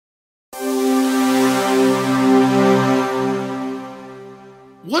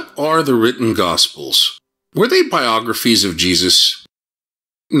what are the written Gospels? Were they biographies of Jesus?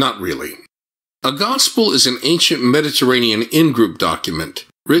 Not really. A Gospel is an ancient Mediterranean in-group document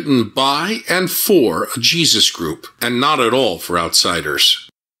written by and for a Jesus group, and not at all for outsiders.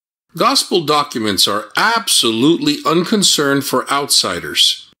 Gospel documents are absolutely unconcerned for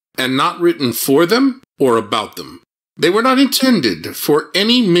outsiders, and not written for them or about them. They were not intended for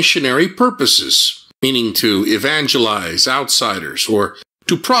any missionary purposes, meaning to evangelize outsiders or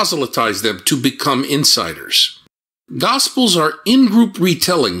to proselytize them to become insiders. Gospels are in-group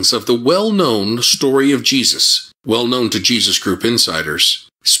retellings of the well-known story of Jesus, well-known to Jesus group insiders,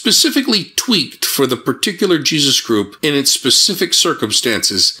 specifically tweaked for the particular Jesus group in its specific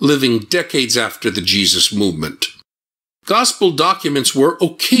circumstances living decades after the Jesus movement. Gospel documents were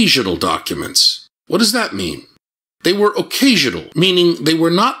occasional documents. What does that mean? They were occasional, meaning they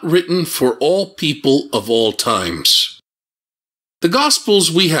were not written for all people of all times. The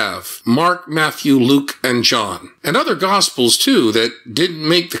Gospels we have, Mark, Matthew, Luke, and John, and other Gospels too that didn't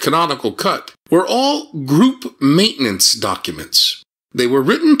make the canonical cut, were all group maintenance documents. They were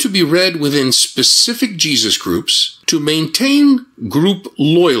written to be read within specific Jesus groups to maintain group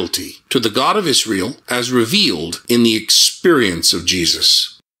loyalty to the God of Israel as revealed in the experience of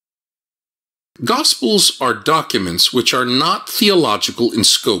Jesus. Gospels are documents which are not theological in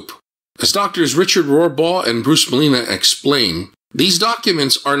scope. As Drs. Richard Rohrbaugh and Bruce Molina explain, these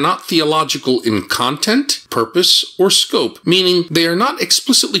documents are not theological in content, purpose, or scope, meaning they are not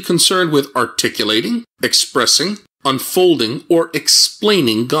explicitly concerned with articulating, expressing, unfolding, or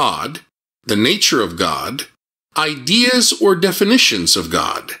explaining God, the nature of God, ideas or definitions of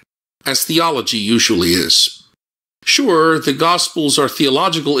God, as theology usually is. Sure, the Gospels are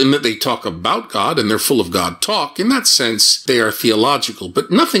theological in that they talk about God and they're full of God talk. In that sense, they are theological, but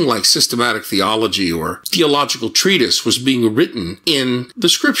nothing like systematic theology or theological treatise was being written in the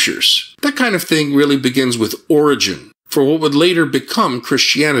Scriptures. That kind of thing really begins with Origen for what would later become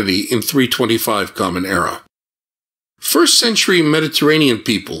Christianity in 325 Common Era. First century Mediterranean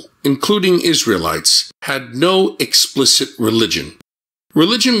people, including Israelites, had no explicit religion.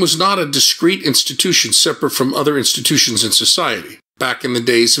 Religion was not a discrete institution separate from other institutions in society, back in the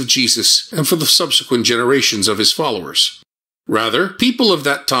days of Jesus and for the subsequent generations of his followers. Rather, people of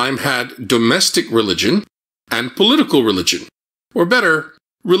that time had domestic religion and political religion. Or better,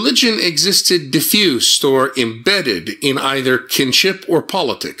 religion existed diffused or embedded in either kinship or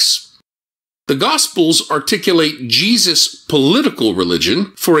politics. The Gospels articulate Jesus' political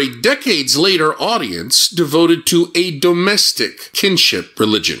religion for a decades later audience devoted to a domestic kinship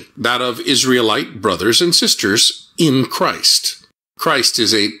religion, that of Israelite brothers and sisters in Christ. Christ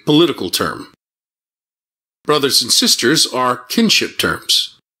is a political term. Brothers and sisters are kinship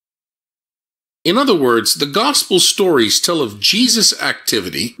terms. In other words, the Gospel stories tell of Jesus'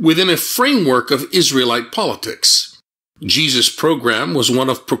 activity within a framework of Israelite politics. Jesus' program was one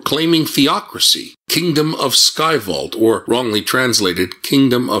of proclaiming theocracy, kingdom of sky vault, or wrongly translated,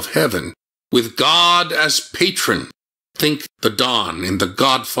 kingdom of heaven, with God as patron. Think the Don in the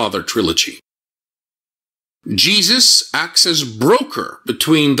Godfather trilogy. Jesus acts as broker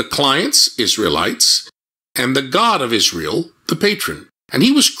between the clients, Israelites, and the God of Israel, the patron, and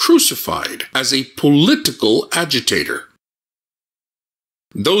he was crucified as a political agitator.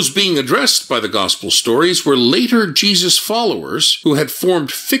 Those being addressed by the Gospel stories were later Jesus followers who had formed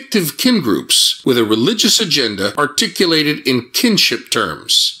fictive kin groups with a religious agenda articulated in kinship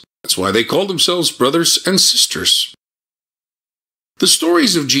terms. That's why they called themselves brothers and sisters. The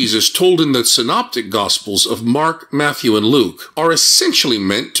stories of Jesus told in the synoptic Gospels of Mark, Matthew, and Luke are essentially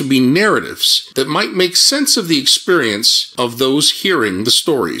meant to be narratives that might make sense of the experience of those hearing the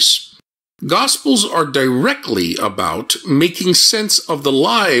stories. Gospels are directly about making sense of the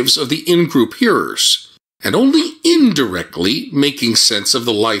lives of the in-group hearers, and only indirectly making sense of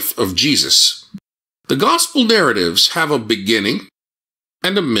the life of Jesus. The Gospel narratives have a beginning,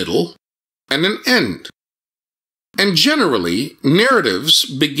 and a middle, and an end. And generally, narratives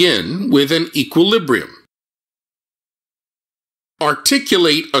begin with an equilibrium.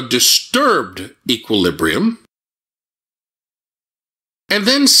 Articulate a disturbed equilibrium, and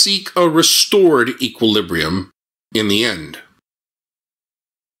then seek a restored equilibrium in the end.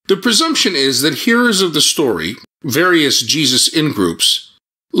 The presumption is that hearers of the story, various Jesus in-groups,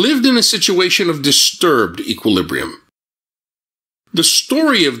 lived in a situation of disturbed equilibrium. The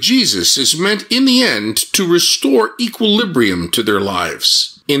story of Jesus is meant in the end to restore equilibrium to their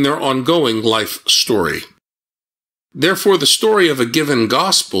lives in their ongoing life story. Therefore, the story of a given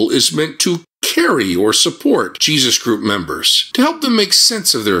gospel is meant to carry or support Jesus group members to help them make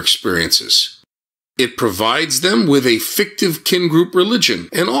sense of their experiences. It provides them with a fictive kin group religion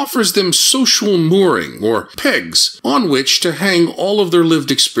and offers them social mooring, or pegs, on which to hang all of their lived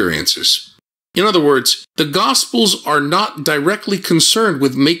experiences. In other words, the Gospels are not directly concerned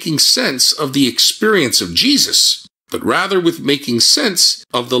with making sense of the experience of Jesus, but rather with making sense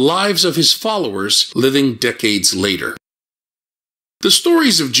of the lives of his followers living decades later. The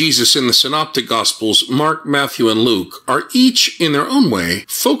stories of Jesus in the Synoptic Gospels, Mark, Matthew, and Luke, are each, in their own way,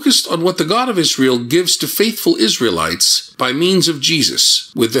 focused on what the God of Israel gives to faithful Israelites by means of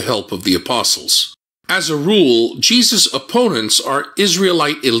Jesus, with the help of the apostles. As a rule, Jesus' opponents are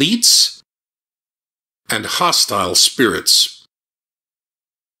Israelite elites and hostile spirits.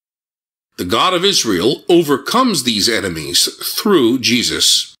 The God of Israel overcomes these enemies through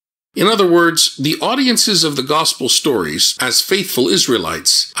Jesus. In other words, the audiences of the gospel stories, as faithful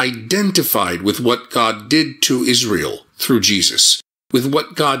Israelites, identified with what God did to Israel through Jesus, with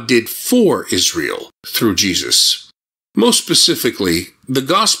what God did for Israel through Jesus. Most specifically, the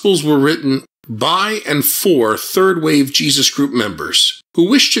Gospels were written by and for third-wave Jesus group members who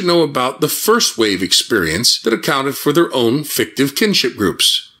wished to know about the first-wave experience that accounted for their own fictive kinship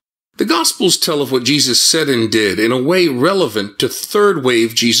groups. The Gospels tell of what Jesus said and did in a way relevant to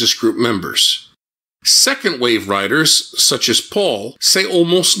third-wave Jesus group members. Second-wave writers, such as Paul, say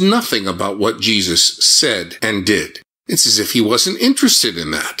almost nothing about what Jesus said and did. It's as if he wasn't interested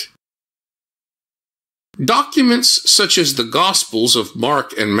in that. Documents such as the Gospels of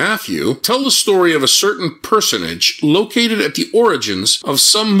Mark and Matthew tell the story of a certain personage located at the origins of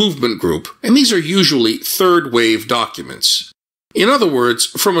some movement group, and these are usually third-wave documents. In other words,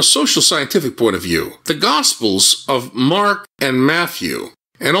 from a social scientific point of view, the Gospels of Mark and Matthew,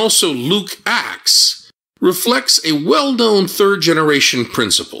 and also Luke Acts, reflects a well-known third-generation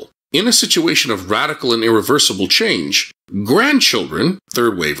principle. In a situation of radical and irreversible change, grandchildren,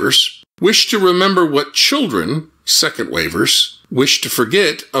 third-wavers, wish to remember what children, second-wavers, wish to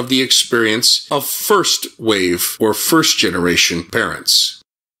forget of the experience of first-wave or first-generation parents.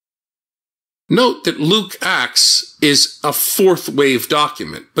 Note that Luke Acts is a fourth-wave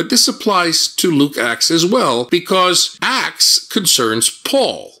document, but this applies to Luke Acts as well because Acts concerns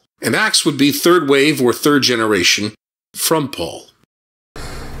Paul, and Acts would be third-wave or third-generation from Paul.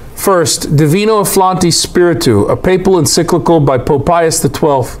 First, Divino Afflanti Spiritu, a papal encyclical by Pope Pius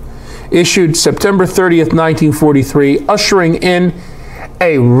XII, issued September 30th, 1943, ushering in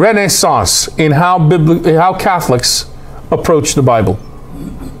a renaissance in how Catholics approach the Bible.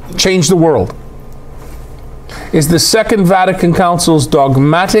 Changed the world. Is the Second Vatican Council's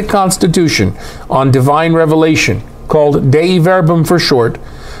dogmatic constitution on divine revelation, called Dei Verbum for short,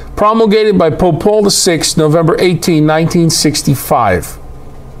 promulgated by Pope Paul VI, November 18, 1965.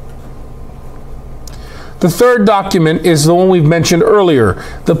 The third document is the one we've mentioned earlier,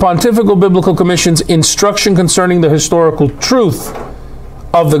 the Pontifical Biblical Commission's Instruction Concerning the Historical Truth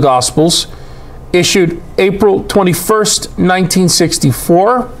of the Gospels, issued April 21st,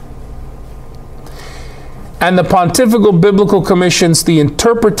 1964. And the Pontifical Biblical Commission's The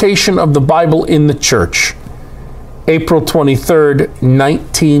Interpretation of the Bible in the Church, April 23rd,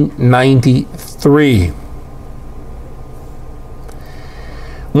 1993.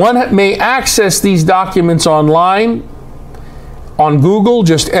 One may access these documents online. On Google,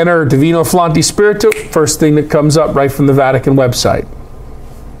 just enter Divino Afflanti Spiritu, first thing that comes up right from the Vatican website.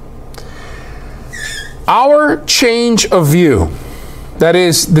 Our change of view, that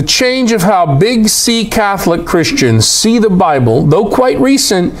is, the change of how big C Catholic Christians see the Bible, though quite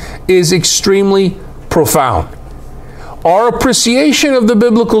recent, is extremely profound. Our appreciation of the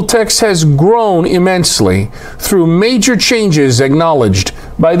biblical text has grown immensely through major changes acknowledged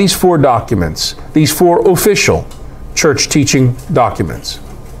by these four documents, these four official church teaching documents.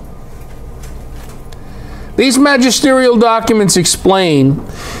 These magisterial documents explain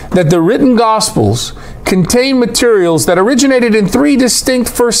that the written Gospels contain materials that originated in three distinct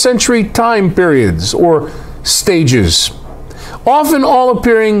first-century time periods or stages, often all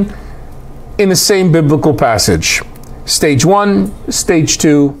appearing in the same biblical passage: Stage 1, Stage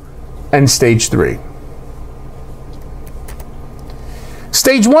 2, and Stage 3.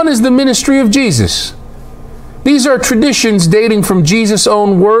 Stage 1 is the ministry of Jesus. These are traditions dating from Jesus'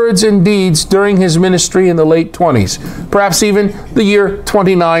 own words and deeds during his ministry in the late 20s, perhaps even the year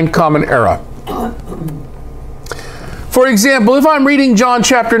 29 Common Era. For example, if I'm reading John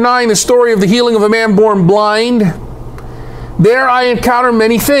chapter 9, the story of the healing of a man born blind, there I encounter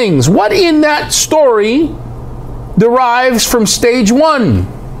many things. What in that story derives from Stage 1?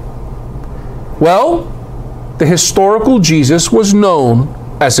 Well, the historical Jesus was known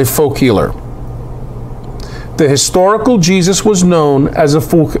as a folk healer. the historical Jesus was known as a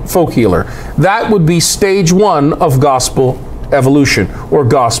folk healer. That would be stage 1 of gospel evolution or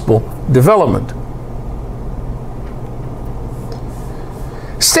gospel development.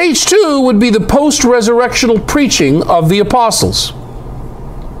 Stage 2 would be the post-resurrectional preaching of the apostles.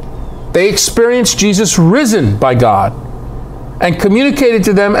 They experienced Jesus risen by God and communicated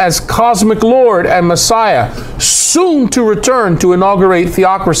to them as cosmic Lord and Messiah, soon to return to inaugurate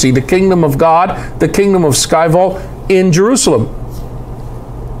theocracy, the kingdom of God, the kingdom of Skyval in Jerusalem.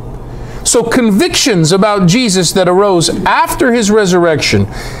 So convictions about Jesus that arose after his resurrection,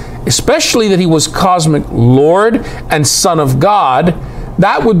 especially that he was cosmic Lord and Son of God,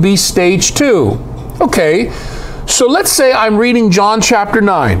 that would be stage 2. Okay, so let's say I'm reading John chapter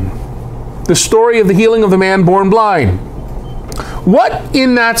 9, the story of the healing of the man born blind. What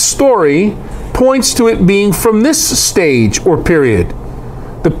in that story points to it being from this stage or period?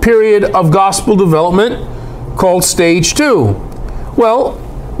 The period of gospel development called stage 2. Well,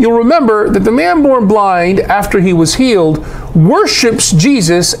 you'll remember that the man born blind, after he was healed, worships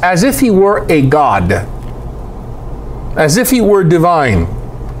Jesus as if he were a god, as if he were divine.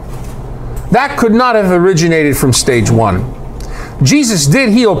 That could not have originated from stage 1. Jesus did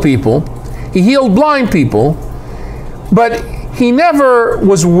heal people. He healed blind people, but he never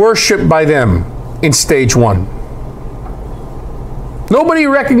was worshipped by them in stage 1. Nobody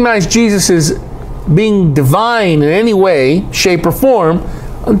recognized Jesus as being divine in any way, shape, or form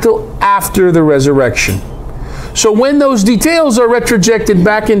until after the resurrection. So when those details are retrojected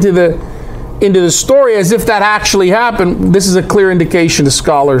back into the story as if that actually happened, this is a clear indication to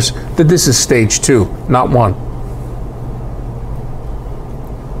scholars that this is stage 2, not 1.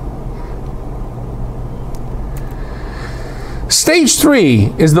 Stage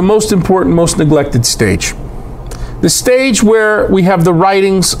 3 is the most important, most neglected stage. The stage where we have the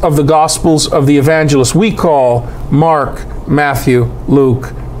writings of the Gospels of the evangelists we call Mark, Matthew,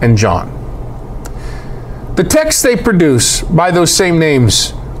 Luke, and John. The texts they produce by those same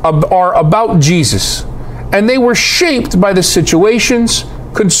names are about Jesus, and they were shaped by the situations,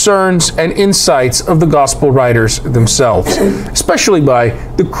 concerns, and insights of the Gospel writers themselves, especially by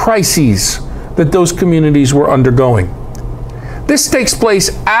the crises that those communities were undergoing. This takes place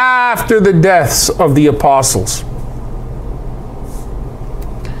after the deaths of the apostles.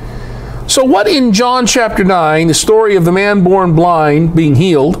 So what in John chapter 9, the story of the man born blind being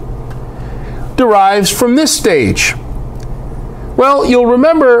healed, derives from this stage? Well, you'll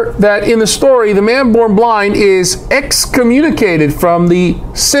remember that in the story, the man born blind is excommunicated from the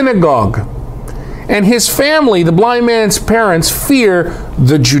synagogue. And his family, the blind man's parents, fear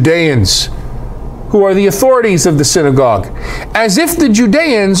the Judeans, who are the authorities of the synagogue, as if the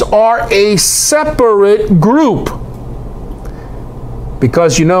Judeans are a separate group.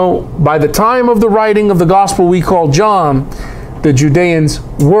 Because, you know, by the time of the writing of the gospel we call John, the Judeans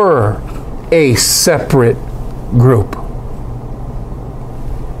were a separate group.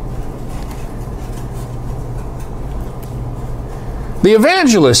 The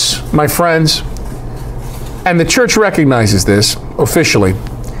evangelists, my friends, and the church recognizes this officially,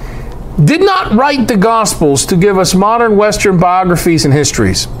 did not write the Gospels to give us modern Western biographies and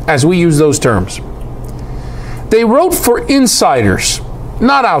histories, as we use those terms. They wrote for insiders,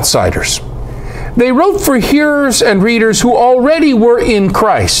 not outsiders. They wrote for hearers and readers who already were in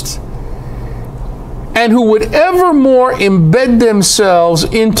Christ and who would evermore embed themselves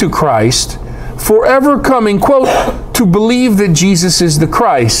into Christ, forever coming, quote, to believe that Jesus is the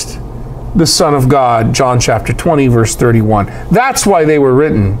Christ, the Son of God, John chapter 20, verse 31. That's why they were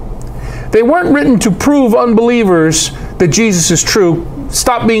written. They weren't written to prove unbelievers that Jesus is true.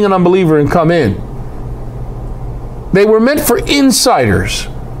 Stop being an unbeliever and come in. They were meant for insiders.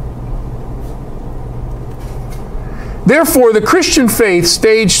 Therefore, the Christian faith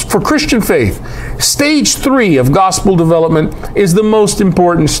stage, stage 3 of gospel development is the most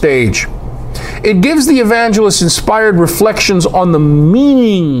important stage. It gives the evangelist inspired reflections on the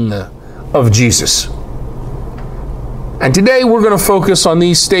meaning of Jesus. And today we're going to focus on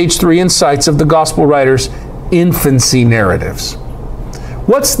these stage 3 insights of the gospel writers' infancy narratives.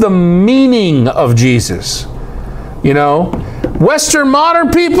 What's the meaning of Jesus? You know, Western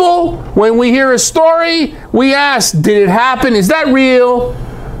modern people, when we hear a story, we ask, did it happen? Is that real?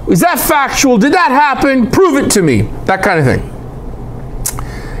 Is that factual? Did that happen? Prove it to me. That kind of thing.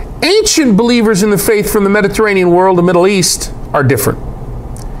 Ancient believers in the faith from the Mediterranean world, the Middle East, are different.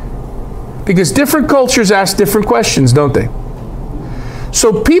 Because different cultures ask different questions, don't they?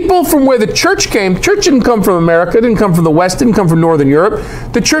 So people from where the church didn't come from America, didn't come from the West, didn't come from Northern Europe.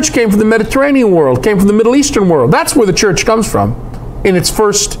 The church came from the Mediterranean world, came from the Middle Eastern world. That's where the church comes from in its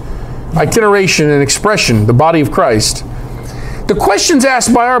first itineration and expression, the body of Christ. The questions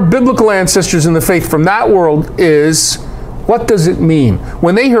asked by our biblical ancestors in the faith from that world is, what does it mean?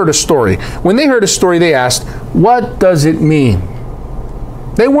 When they heard a story, they asked, what does it mean?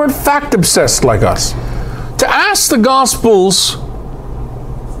 They weren't fact-obsessed like us. To ask the Gospels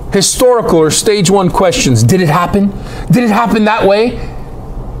historical or stage one questions, did it happen? Did it happen that way?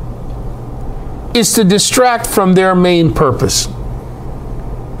 Is to distract from their main purpose.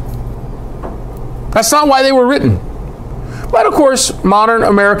 That's not why they were written. But of course, modern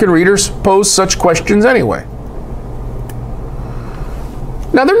American readers pose such questions anyway.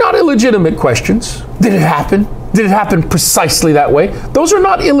 Now, they're not illegitimate questions. Did it happen? Did it happen precisely that way? Those are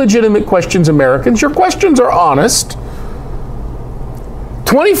not illegitimate questions, Americans. Your questions are honest.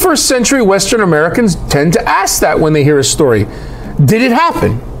 21st century Western Americans tend to ask that when they hear a story. Did it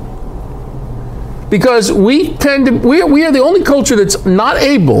happen? Because we are the only culture that's not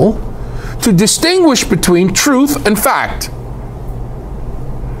able to distinguish between truth and fact.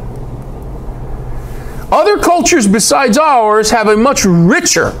 Other cultures besides ours have a much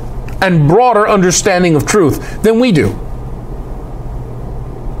richer and broader understanding of truth than we do.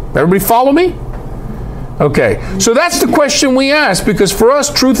 Everybody follow me? Okay, so that's the question we ask, because for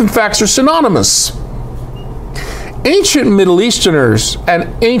us, truth and facts are synonymous. Ancient Middle Easterners and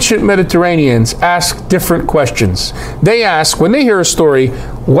ancient Mediterraneans ask different questions. They ask, when they hear a story,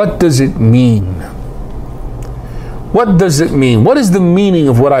 what does it mean? What does it mean? What is the meaning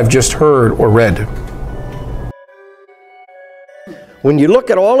of what I've just heard or read? When you look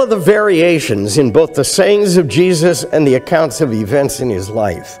at all of the variations in both the sayings of Jesus and the accounts of events in his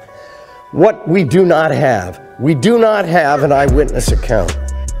life, what we do not have an eyewitness account.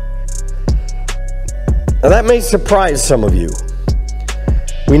 Now that may surprise some of you.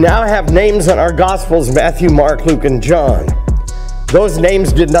 We now have names on our Gospels, Matthew, Mark, Luke, and John. Those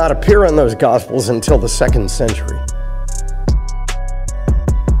names did not appear in those Gospels until the 2nd century.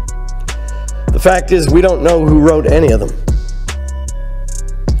 The fact is, we don't know who wrote any of them.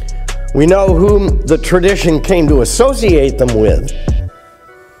 We know whom the tradition came to associate them with.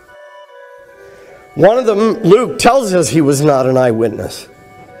 One of them, Luke, tells us he was not an eyewitness.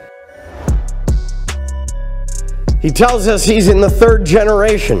 He tells us he's in the 3rd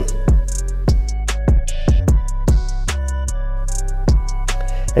generation.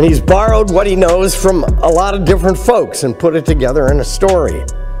 And he's borrowed what he knows from a lot of different folks and put it together in a story.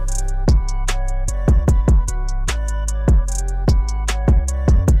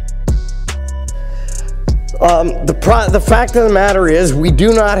 The fact of the matter is, we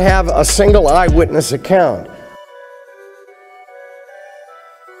do not have a single eyewitness account.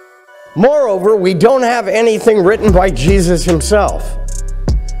 Moreover, we don't have anything written by Jesus himself.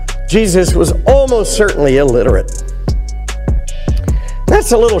 Jesus was almost certainly illiterate.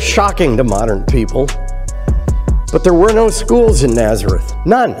 That's a little shocking to modern people, but there were no schools in Nazareth,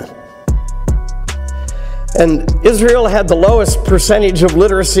 none. And Israel had the lowest percentage of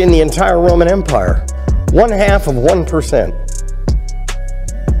literacy in the entire Roman Empire. 1/2 of 1%.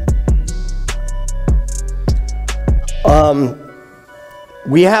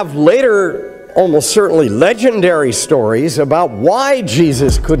 We have later, almost certainly legendary stories about why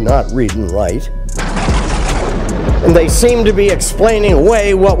Jesus could not read and write. And they seem to be explaining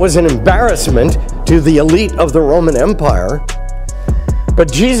away what was an embarrassment to the elite of the Roman Empire.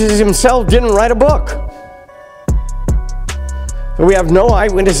 But Jesus himself didn't write a book. So we have no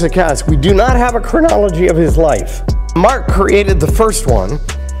eyewitness accounts. We do not have a chronology of his life. Mark created the first one.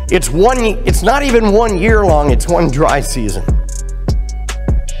 It's not even 1 year long, it's one dry season.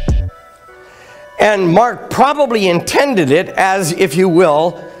 And Mark probably intended it as, if you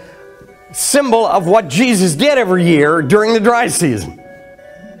will, symbol of what Jesus did every year during the dry season.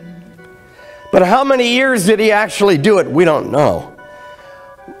 But how many years did he actually do it? We don't know.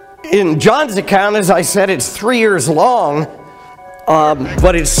 In John's account, as I said, it's 3 years long,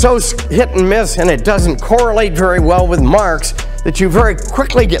 but it's so hit and miss, and it doesn't correlate very well with Mark's, that you very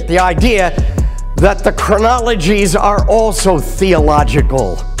quickly get the idea that the chronologies are also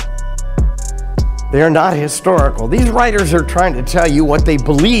theological. They are not historical. These writers are trying to tell you what they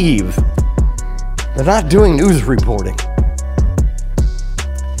believe. They're not doing news reporting.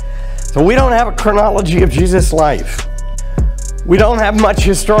 So we don't have a chronology of Jesus' life. We don't have much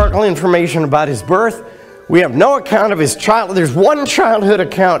historical information about his birth. We have no account of his childhood. There's one childhood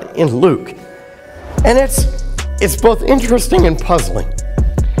account in Luke. And it's both interesting and puzzling.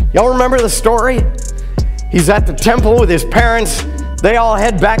 Y'all remember the story? He's at the temple with his parents. They all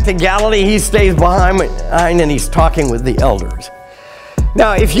head back to Galilee. He stays behind and he's talking with the elders.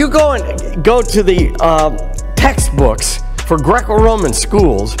 Now, if you go to the textbooks for Greco-Roman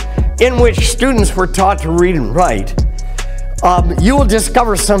schools in which students were taught to read and write, you will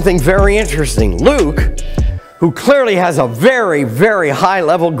discover something very interesting. Luke, who clearly has a very, very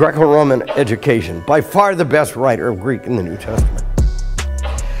high-level Greco-Roman education, by far the best writer of Greek in the New Testament.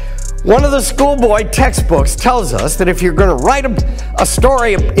 One of the schoolboy textbooks tells us that if you're going to write a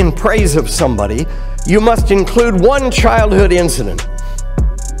story in praise of somebody, you must include one childhood incident.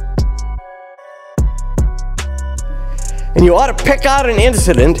 And you ought to pick out an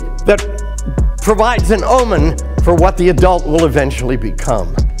incident that provides an omen for what the adult will eventually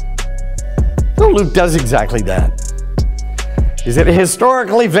become. So Luke does exactly that. Is it a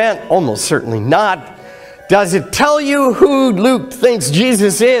historical event? Almost certainly not. Does it tell you who Luke thinks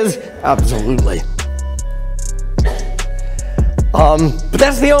Jesus is? Absolutely. But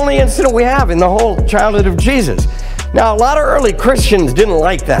that's the only incident we have in the whole childhood of Jesus. Now, a lot of early Christians didn't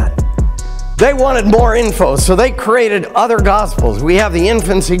like that. They wanted more info, so they created other gospels. We have the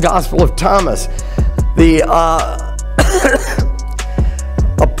infancy gospel of Thomas, the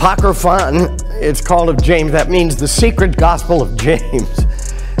Apocryphon, it's called, of James. That means the secret gospel of James.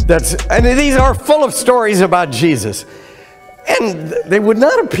 These are full of stories about Jesus. And they would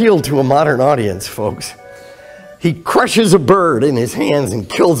not appeal to a modern audience, folks. He crushes a bird in his hands and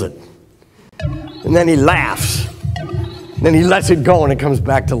kills it. And then he laughs. Then he lets it go and it comes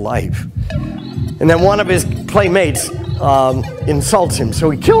back to life. And then one of his playmates insults him, so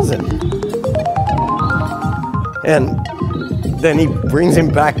he kills him. And then he brings him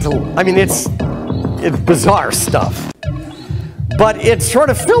back to, I mean, it's bizarre stuff. But it sort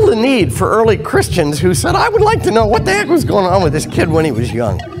of filled the need for early Christians who said, I would like to know what the heck was going on with this kid when he was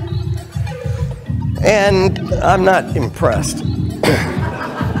young. And I'm not impressed.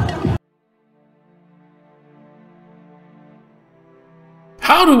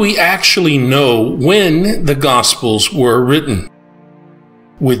 How do we actually know when the Gospels were written?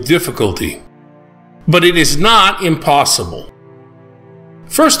 With difficulty. But it is not impossible.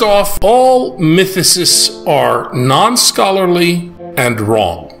 First off, all mythicists are non-scholarly and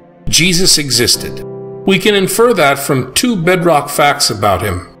wrong. Jesus existed. We can infer that from two bedrock facts about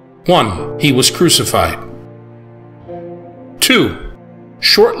him. 1, he was crucified. 2,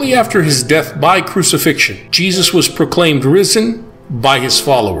 shortly after his death by crucifixion, Jesus was proclaimed risen by his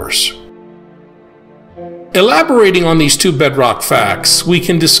followers. Elaborating on these two bedrock facts, we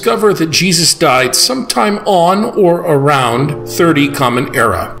can discover that Jesus died sometime on or around 30 Common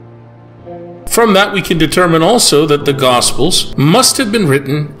Era. From that, we can determine also that the Gospels must have been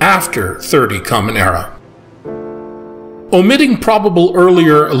written after 30 Common Era. Omitting probable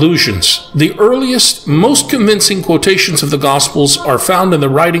earlier allusions, the earliest, most convincing quotations of the Gospels are found in the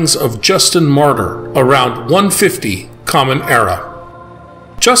writings of Justin Martyr around 150 Common Era.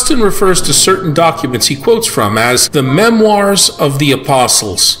 Justin refers to certain documents he quotes from as the Memoirs of the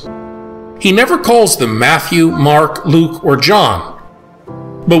Apostles. He never calls them Matthew, Mark, Luke, or John,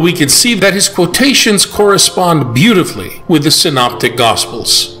 but we can see that his quotations correspond beautifully with the Synoptic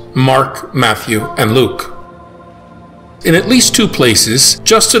Gospels, Mark, Matthew, and Luke. In at least 2 places,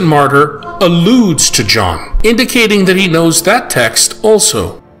 Justin Martyr alludes to John, indicating that he knows that text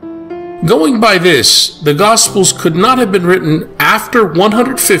also. Going by this, the Gospels could not have been written after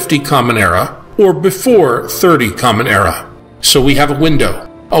 150 Common Era or before 30 Common Era. So we have a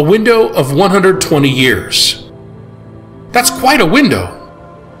window of 120 years. That's quite a window.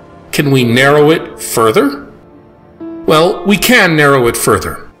 Can we narrow it further? Well, we can narrow it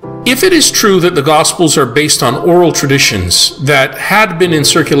further. If it is true that the Gospels are based on oral traditions that had been in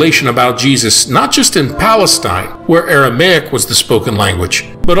circulation about Jesus, not just in Palestine, where Aramaic was the spoken language,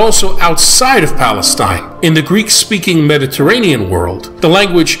 but also outside of Palestine, in the Greek-speaking Mediterranean world, the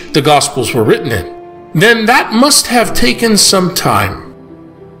language the Gospels were written in, then that must have taken some time.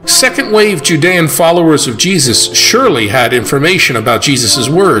 Second-wave Judean followers of Jesus surely had information about Jesus'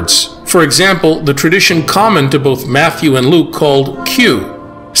 words. For example, the tradition common to both Matthew and Luke called Q,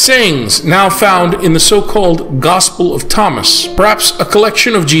 sayings now found in the so-called Gospel of Thomas, perhaps a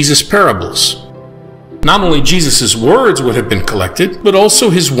collection of Jesus' parables. Not only Jesus' words would have been collected, but also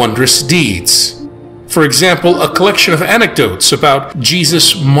his wondrous deeds. For example, a collection of anecdotes about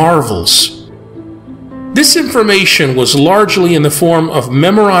Jesus' marvels. This information was largely in the form of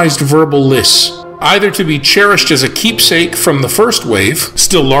memorized verbal lists, either to be cherished as a keepsake from the first wave,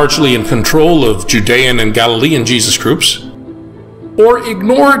 still largely in control of Judean and Galilean Jesus groups, or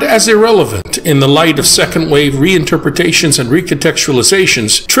ignored as irrelevant in the light of second-wave reinterpretations and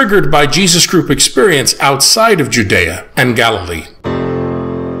recontextualizations triggered by Jesus group experience outside of Judea and Galilee.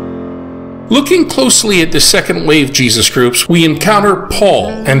 Looking closely at the second-wave Jesus groups, we encounter Paul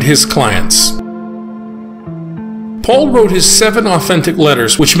and his clients. Paul wrote his 7 authentic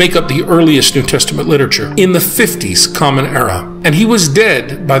letters, which make up the earliest New Testament literature, in the 50s Common Era, and he was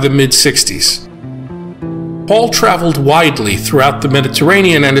dead by the mid-60s. Paul traveled widely throughout the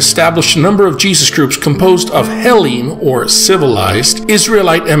Mediterranean and established a number of Jesus groups composed of Hellene, or civilized,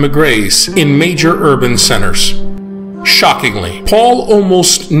 Israelite emigres in major urban centers. Shockingly, Paul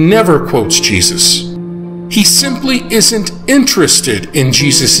almost never quotes Jesus. He simply isn't interested in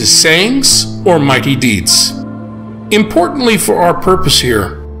Jesus' sayings or mighty deeds. Importantly for our purpose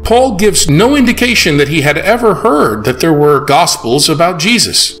here, Paul gives no indication that he had ever heard that there were Gospels about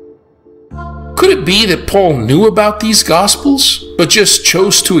Jesus. Could it be that Paul knew about these Gospels, but just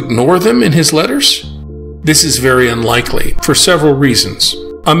chose to ignore them in his letters? This is very unlikely, for several reasons.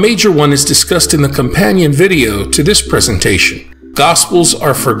 A major one is discussed in the companion video to this presentation. Gospels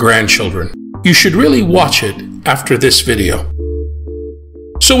are for grandchildren. You should really watch it after this video.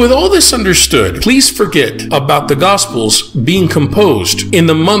 So with all this understood, please forget about the Gospels being composed in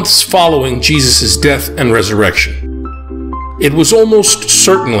the months following Jesus' death and resurrection. It was almost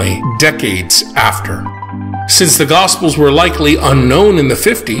certainly decades after. Since the Gospels were likely unknown in the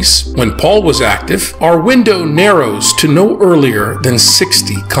 50s, when Paul was active, our window narrows to no earlier than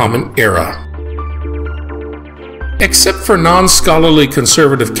 60 Common Era. Except for non-scholarly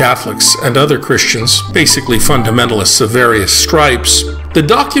conservative Catholics and other Christians, basically fundamentalists of various stripes, the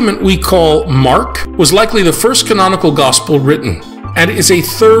document we call Mark was likely the first canonical gospel written, and is a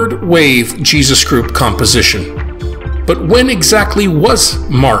third-wave Jesus group composition. But when exactly was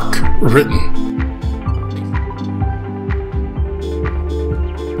Mark written?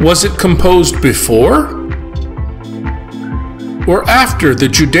 Was it composed before or after the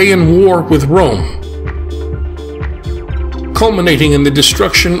Judean War with Rome, culminating in the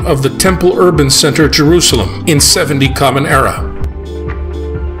destruction of the Temple urban center Jerusalem in 70 Common Era?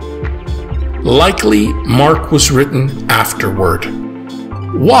 Likely, Mark was written afterward.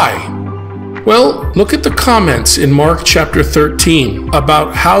 Why? Well, look at the comments in Mark chapter 13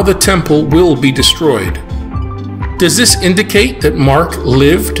 about how the temple will be destroyed. Does this indicate that Mark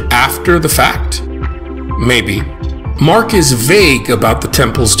lived after the fact? Maybe. Mark is vague about the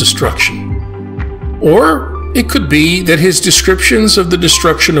temple's destruction. Or it could be that his descriptions of the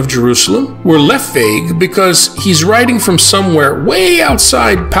destruction of Jerusalem were left vague because he's writing from somewhere way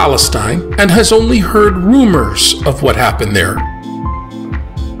outside Palestine and has only heard rumors of what happened there.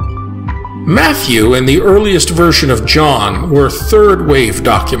 Matthew and the earliest version of John were third-wave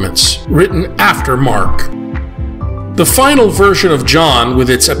documents, written after Mark. The final version of John, with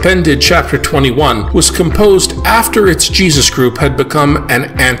its appended chapter 21, was composed after its Jesus group had become an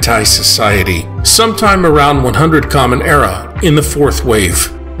anti-society, sometime around 100 Common Era, in the fourth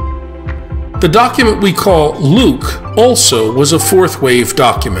wave. The document we call Luke also was a fourth-wave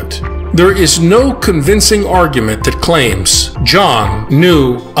document. There is no convincing argument that claims John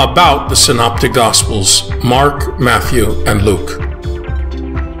knew about the Synoptic Gospels, Mark, Matthew, and Luke.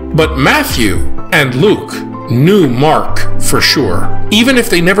 But Matthew and Luke knew Mark for sure, even if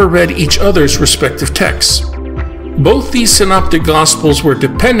they never read each other's respective texts. Both these Synoptic Gospels were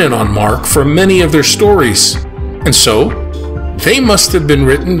dependent on Mark for many of their stories, and so they must have been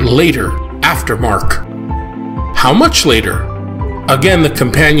written later, after Mark. How much later? Again, the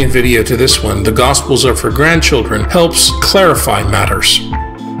companion video to this one, The Gospels Are for Grandchildren, helps clarify matters.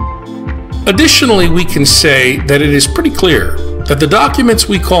 Additionally, we can say that it is pretty clear that the documents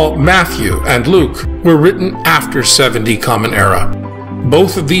we call Matthew and Luke were written after 70 Common Era.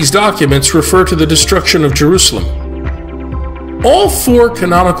 Both of these documents refer to the destruction of Jerusalem. All 4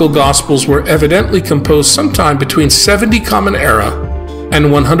 canonical Gospels were evidently composed sometime between 70 Common Era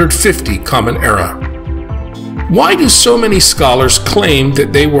and 150 Common Era. Why do so many scholars claim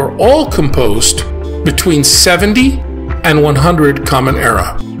that they were all composed between 70 and 100 Common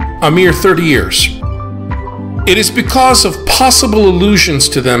Era, a mere 30 years? It is because of possible allusions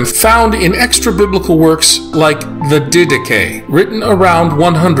to them found in extra-biblical works like the Didache, written around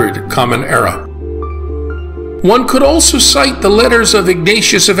 100 Common Era. One could also cite the letters of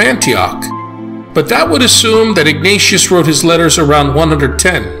Ignatius of Antioch, but that would assume that Ignatius wrote his letters around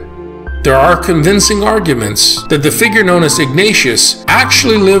 110. There are convincing arguments that the figure known as Ignatius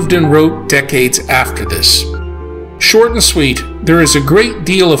actually lived and wrote decades after this. Short and sweet, there is a great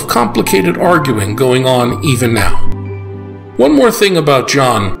deal of complicated arguing going on even now. One more thing about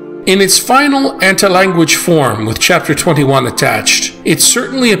John. In its final anti-language form with chapter 21 attached, it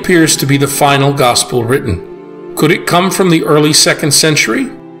certainly appears to be the final gospel written. Could it come from the early 2nd century?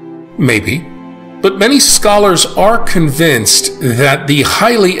 Maybe. But many scholars are convinced that the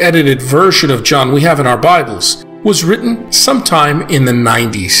highly edited version of John we have in our Bibles was written sometime in the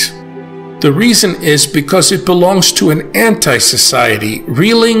 90s. The reason is because it belongs to an anti-society,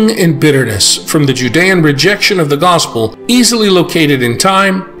 reeling in bitterness from the Judean rejection of the gospel, easily located in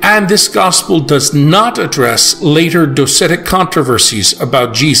time, and this gospel does not address later docetic controversies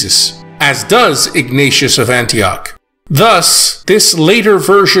about Jesus, as does Ignatius of Antioch. Thus, this later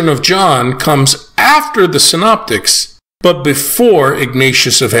version of John comes after the Synoptics, but before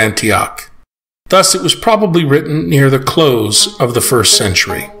Ignatius of Antioch. Thus, it was probably written near the close of the 1st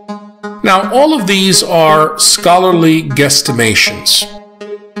century. Now, all of these are scholarly guesstimations.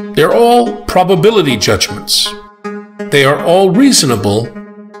 They're all probability judgments. They are all reasonable,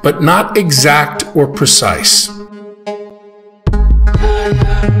 but not exact or precise.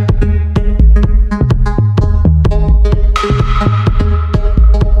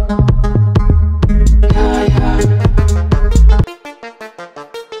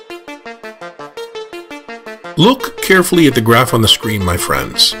 Look carefully at the graph on the screen, my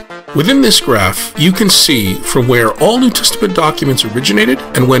friends. Within this graph, you can see from where all New Testament documents originated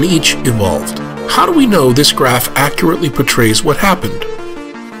and when each evolved. How do we know this graph accurately portrays what happened?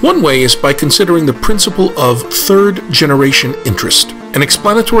 One way is by considering the principle of third-generation interest, an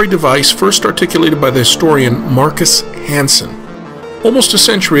explanatory device first articulated by the historian Marcus Hansen. Almost a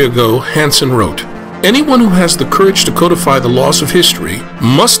century ago, Hansen wrote, "Anyone who has the courage to codify the laws of history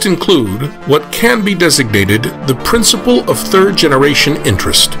must include what can be designated the principle of third-generation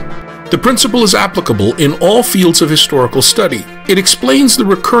interest. The principle is applicable in all fields of historical study. It explains the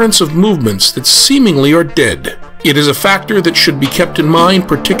recurrence of movements that seemingly are dead. It is a factor that should be kept in mind,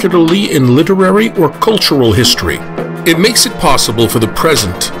 particularly in literary or cultural history. It makes it possible for the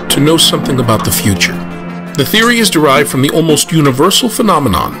present to know something about the future. The theory is derived from the almost universal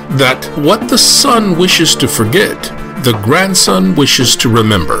phenomenon that what the son wishes to forget, the grandson wishes to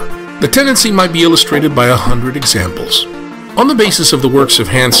remember. The tendency might be illustrated by 100 examples." On the basis of the works of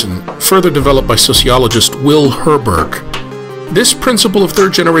Hansen, further developed by sociologist Will Herberg, this principle of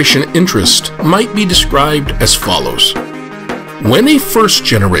third-generation interest might be described as follows. When a first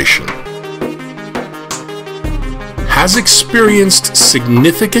generation has experienced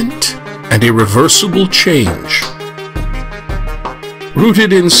significant and irreversible change,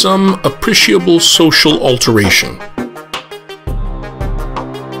 rooted in some appreciable social alteration,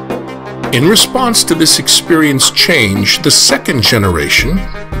 in response to this experienced change, the second generation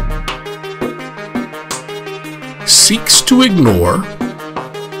seeks to ignore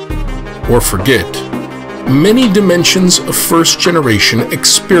or forget many dimensions of first-generation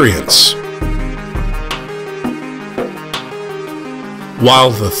experience,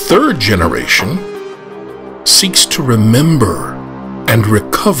 while the third generation seeks to remember and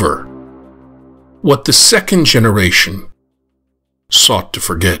recover what the second generation sought to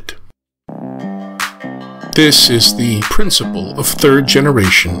forget. This is the principle of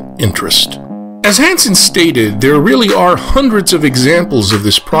third-generation interest. As Hansen stated, there really are hundreds of examples of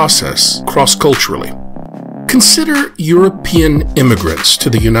this process cross-culturally. Consider European immigrants to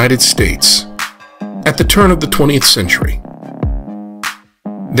the United States at the turn of the 20th century.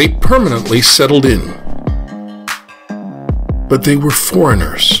 They permanently settled in, but they were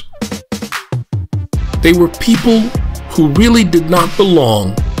foreigners. They were people who really did not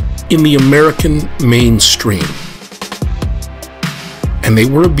belong in the American mainstream, and they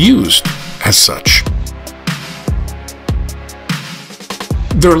were abused as such.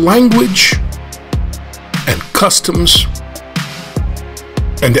 Their language and customs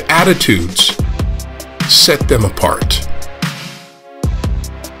and attitudes set them apart,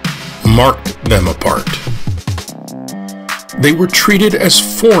 marked them apart. They were treated as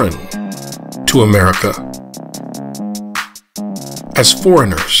foreign to America, as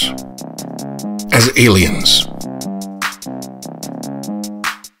foreigners, as aliens.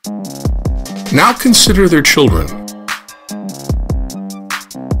 Now consider their children,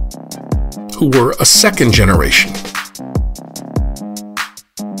 who were a second generation,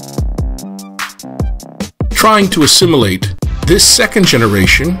 trying to assimilate. This second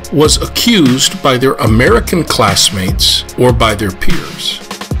generation was accused by their American classmates or by their peers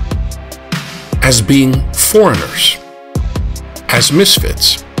as being foreigners, as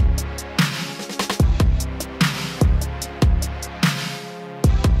misfits.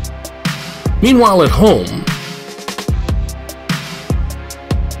 Meanwhile, at home,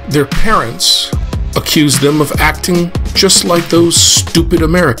 their parents accused them of acting just like those stupid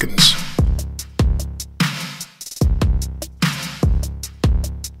Americans.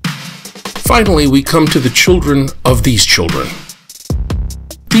 Finally, we come to the children of these children.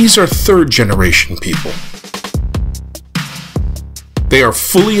 These are third-generation people. They are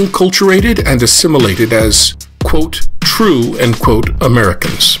fully enculturated and assimilated as, quote, true, end quote,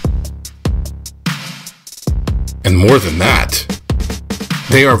 Americans. And more than that,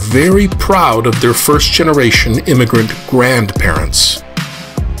 they are very proud of their first-generation immigrant grandparents.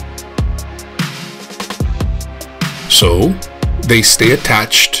 So, they stay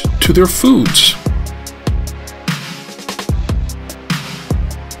attached to their foods,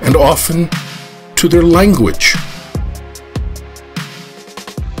 and often to their language,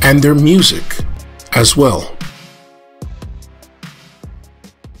 and their music as well.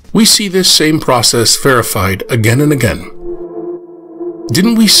 We see this same process verified again and again.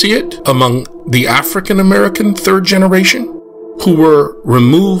 Didn't we see it among the African American third generation, who were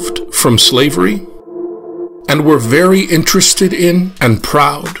removed from slavery and were very interested in and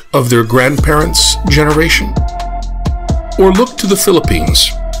proud of their grandparents' generation? Or look to the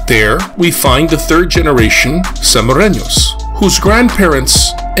Philippines. There we find the third generation Samareños, whose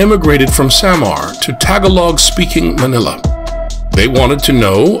grandparents immigrated from Samar to Tagalog-speaking Manila. They wanted to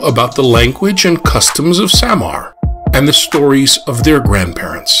know about the language and customs of Samar and the stories of their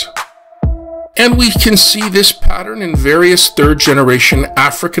grandparents. And we can see this pattern in various third-generation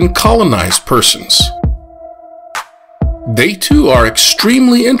African colonized persons. They too are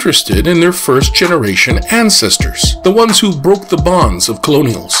extremely interested in their first-generation ancestors, the ones who broke the bonds of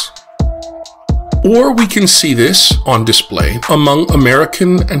colonials. Or we can see this on display among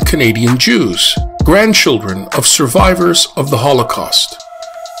American and Canadian Jews, grandchildren of survivors of the Holocaust.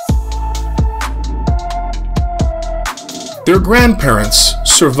 Their grandparents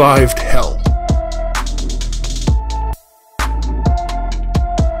survived hell.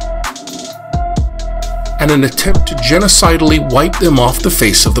 And an attempt to genocidally wipe them off the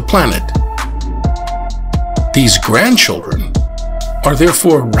face of the planet. These grandchildren are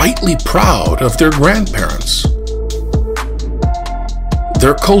therefore rightly proud of their grandparents,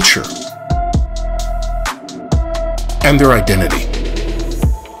 their culture, and their identity.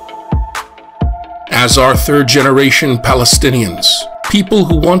 As are third-generation Palestinians, people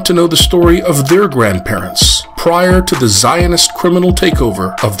who want to know the story of their grandparents prior to the Zionist criminal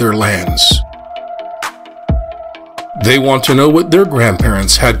takeover of their lands. They want to know what their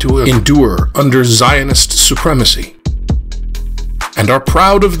grandparents had to endure under Zionist supremacy, and are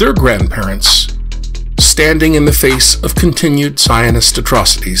proud of their grandparents standing in the face of continued Zionist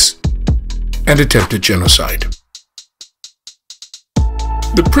atrocities and attempted genocide.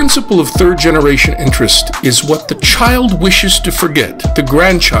 The principle of third-generation interest is what the child wishes to forget, the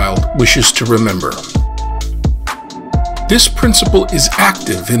grandchild wishes to remember. This principle is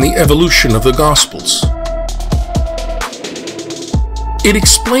active in the evolution of the Gospels. It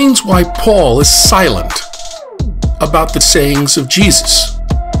explains why Paul is silent about the sayings of Jesus.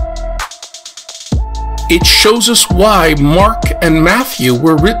 It shows us why Mark and Matthew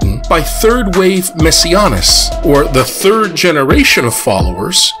were written by third-wave messianists, or the third generation of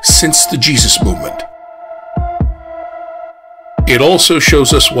followers since the Jesus movement. It also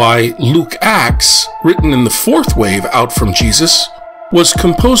shows us why Luke Acts, written in the fourth wave out from Jesus, was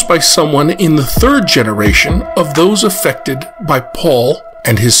composed by someone in the third generation of those affected by Paul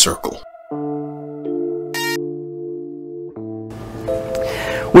and his circle.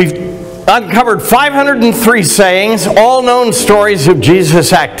 We've uncovered 503 sayings, all known stories of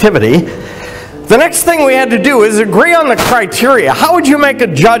Jesus' activity. The next thing we had to do is agree on the criteria. How would you make a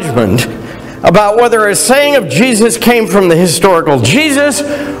judgment about whether a saying of Jesus came from the historical Jesus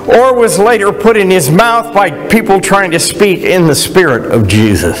or was later put in his mouth by people trying to speak in the spirit of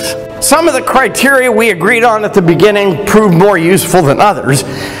Jesus? Some of the criteria we agreed on at the beginning proved more useful than others.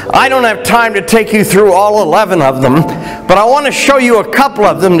 I don't have time to take you through all 11 of them, but I want to show you a couple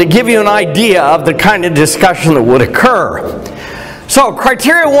of them to give you an idea of the kind of discussion that would occur. So,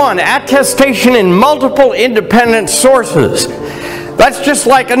 criteria 1, attestation in multiple independent sources. That's just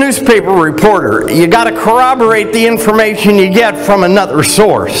like a newspaper reporter. You got to corroborate the information you get from another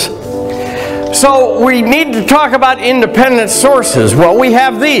source. So we need to talk about independent sources. Well, we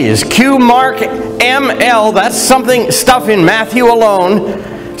have these: Q, Mark, M, L. That's stuff in Matthew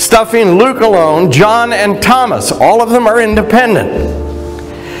alone, stuff in Luke alone, John and Thomas. All of them are independent.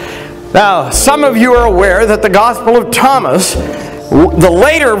 Now, some of you are aware that the Gospel of Thomas, the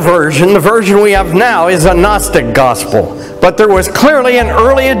later version, the version we have now, is a Gnostic Gospel. But there was clearly an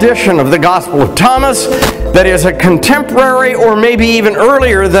early edition of the Gospel of Thomas that is a contemporary or maybe even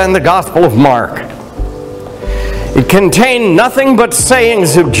earlier than the Gospel of Mark. It contained nothing but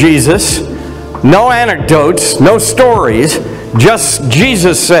sayings of Jesus, no anecdotes, no stories, just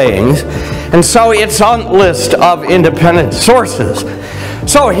Jesus sayings, and so it's on the list of independent sources.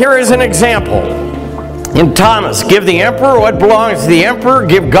 So here is an example. In Thomas, give the emperor what belongs to the emperor,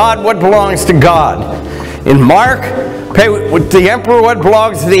 give God what belongs to God. In Mark, pay the emperor what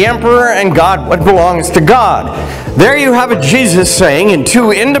belongs to the emperor and God what belongs to God. There you have a Jesus saying in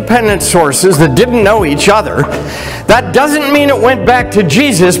two independent sources that didn't know each other. That doesn't mean it went back to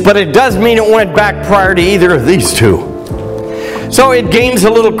Jesus, but it does mean it went back prior to either of these two. So it gains a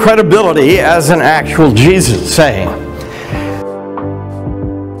little credibility as an actual Jesus saying.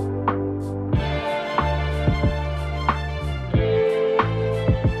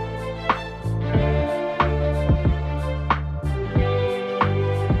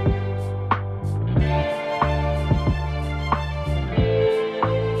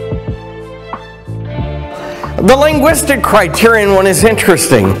 The linguistic criterion one is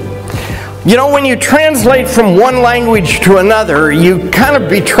interesting. You know, when you translate from one language to another, you kind of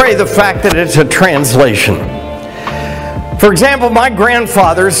betray the fact that it's a translation. For example, my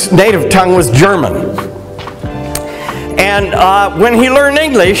grandfather's native tongue was German. And when he learned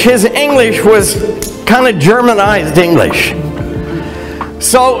English, his English was kind of Germanized English.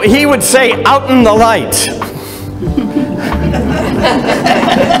 So he would say, "out in the light."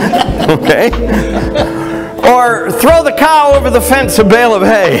 Okay? Or throw the cow over the fence, a bale of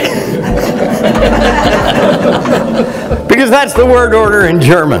hay. Because that's the word order in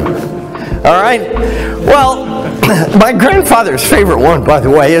German. All right? Well, my grandfather's favorite one, by the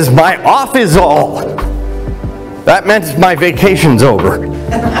way, is "my off is all." That meant my vacation's over.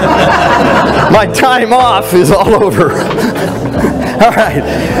 My time off is all over. All right.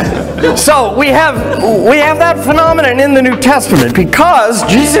 So we have that phenomenon in the New Testament because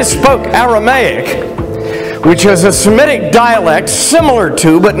Jesus spoke Aramaic, which is a Semitic dialect similar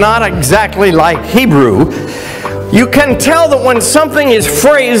to, but not exactly like Hebrew. You can tell that when something is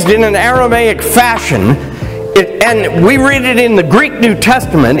phrased in an Aramaic fashion, and we read it in the Greek New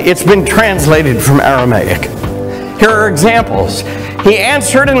Testament, it's been translated from Aramaic. Here are examples. He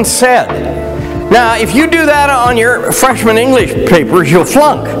answered and said. Now, if you do that on your freshman English papers, you'll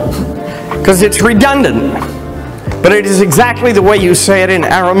flunk, because it's redundant. But it is exactly the way you say it in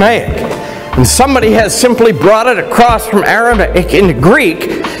Aramaic. And somebody has simply brought it across from Aramaic into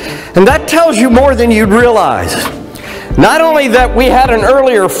Greek, and that tells you more than you'd realize. Not only that we had an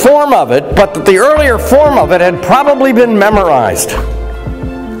earlier form of it, but that the earlier form of it had probably been memorized.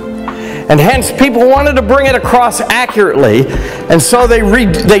 And hence people wanted to bring it across accurately, and so they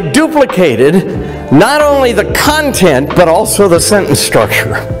duplicated not only the content, but also the sentence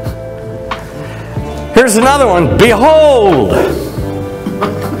structure. Here's another one, "behold."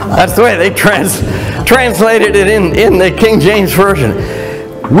 That's the way they translated it in the King James Version.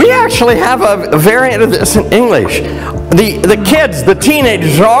 We actually have a variant of this in English. The kids, the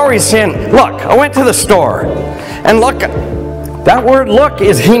teenagers are always saying, "Look, I went to the store, and look, that word look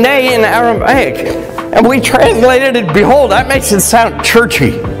is hine in Aramaic." And we translated it, "behold." That makes it sound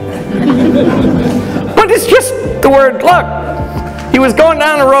churchy. But it's just the word look. He was going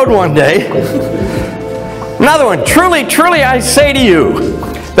down the road one day. Another one, "truly, truly I say to you."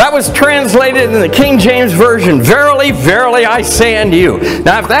 That was translated in the King James Version, "verily, verily I say unto you."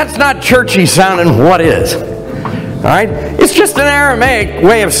 Now, if that's not churchy sounding, what is? All right? It's just an Aramaic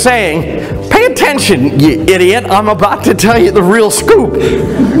way of saying, "Pay attention, you idiot. I'm about to tell you the real scoop."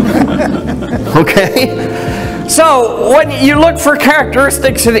 Okay? So, when you look for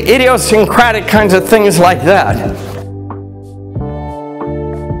characteristics and idiosyncratic kinds of things like that,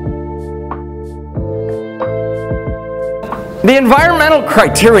 the environmental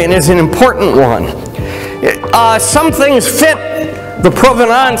criterion is an important one. Some things fit the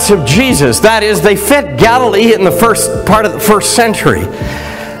provenance of Jesus. That is, they fit Galilee in the first part of the first century.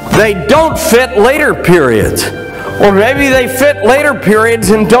 They don't fit later periods. Or maybe they fit later periods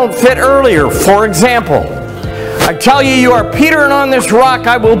and don't fit earlier. For example, "I tell you, you are Peter, and on this rock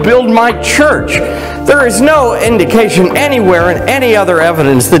I will build my church." There is no indication anywhere in any other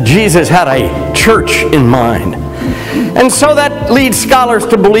evidence that Jesus had a church in mind. And so that leads scholars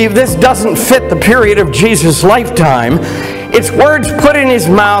to believe this doesn't fit the period of Jesus' lifetime. It's words put in his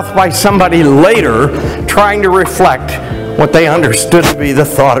mouth by somebody later trying to reflect what they understood to be the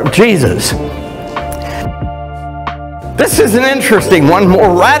thought of Jesus. This is an interesting one. More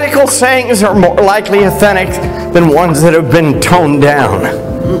radical sayings are more likely authentic than ones that have been toned down.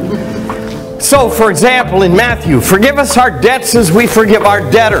 So, for example, in Matthew, "forgive us our debts as we forgive our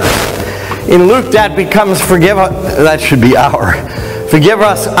debtors." In Luke, that becomes forgive us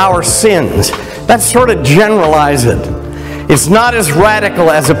our sins. That sort of generalizes it. It's not as radical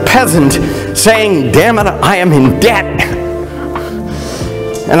as a peasant saying, "Damn it, I am in debt,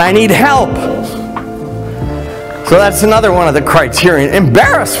 and I need help." So that's another one of the criterion.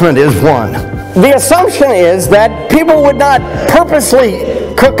 Embarrassment is one. The assumption is that people would not purposely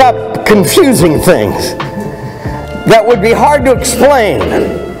cook up confusing things. that would be hard to explain.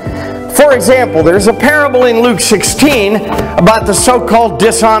 For example, there's a parable in Luke 16 about the so-called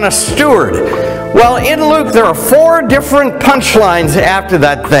dishonest steward. Well, in Luke, there are 4 different punchlines after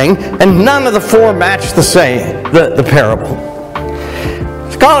that thing, and none of the 4 match the parable.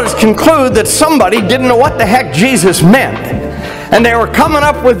 Scholars conclude that somebody didn't know what the heck Jesus meant, and they were coming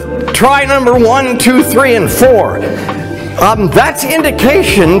up with try number 1, 2, 3, and 4. That's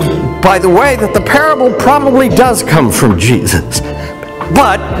indication, by the way, that the parable probably does come from Jesus.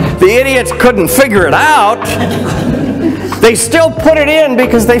 But the idiots couldn't figure it out. They still put it in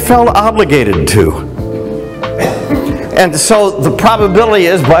because they felt obligated to. And so the probability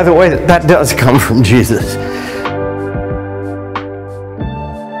is, by the way, that that does come from Jesus.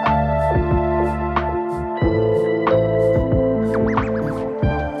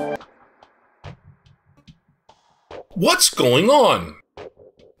 What's going on?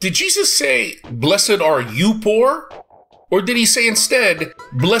 Did Jesus say, "Blessed are you poor"? Or did he say instead,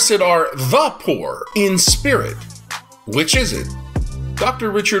 "Blessed are the poor in spirit"? Which is it? Dr.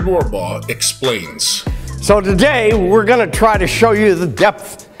 Richard Rohrbaugh explains. So today, we're going to try to show you the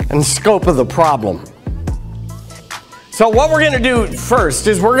depth and scope of the problem. So what we're going to do first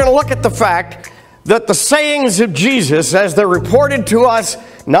is we're going to look at the fact that the sayings of Jesus, as they're reported to us,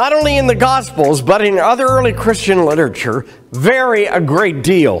 not only in the Gospels, but in other early Christian literature, vary a great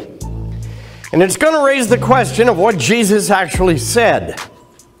deal. And it's going to raise the question of what Jesus actually said.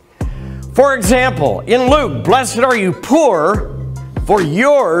 For example, in Luke, "Blessed are you poor, for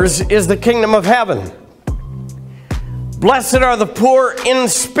yours is the kingdom of heaven." Blessed are the poor in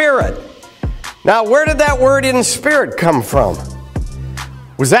spirit. Now, where did that word "in spirit" come from?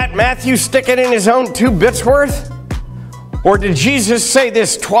 Was that Matthew sticking in his own 2 bits worth? Or did Jesus say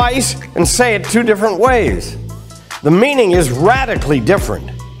this twice and say it 2 different ways? The meaning is radically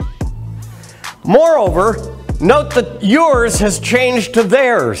different. Moreover, note that yours has changed to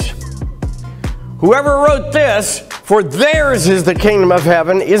theirs. Whoever wrote this, "For theirs is the kingdom of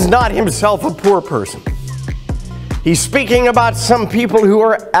heaven," is not himself a poor person. He's speaking about some people who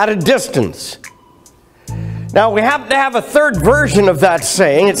are at a distance. Now, we happen to have a 3rd version of that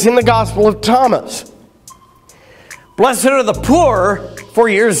saying. It's in the Gospel of Thomas. "Blessed are the poor, for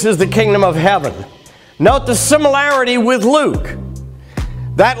yours is the kingdom of heaven." Note the similarity with Luke.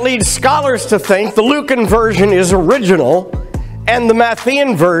 That leads scholars to think the Lucan version is original, and the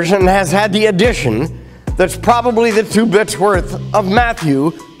Matthean version has had the addition that's probably the 2 bits worth of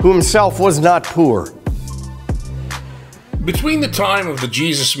Matthew, who himself was not poor. Between the time of the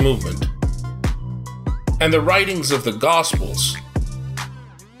Jesus movement and the writings of the Gospels,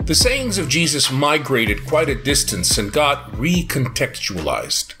 the sayings of Jesus migrated quite a distance and got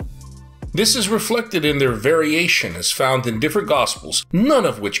recontextualized. This is reflected in their variation as found in different Gospels, none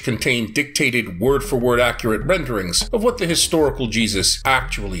of which contain dictated word-for-word accurate renderings of what the historical Jesus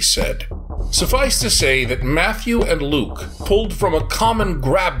actually said. Suffice to say that Matthew and Luke pulled from a common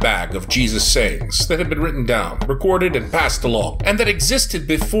grab bag of Jesus' sayings that had been written down, recorded, and passed along, and that existed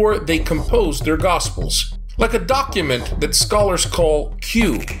before they composed their Gospels, like a document that scholars call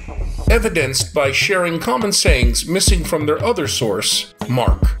Q, evidenced by sharing common sayings missing from their other source,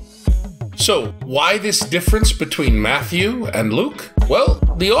 Mark. So, why this difference between Matthew and Luke? Well,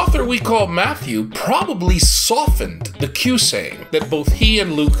 the author we call Matthew probably softened the Q saying that both he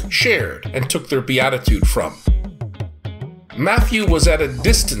and Luke shared and took their beatitude from. Matthew was at a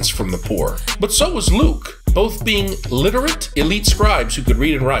distance from the poor, but so was Luke, both being literate, elite scribes who could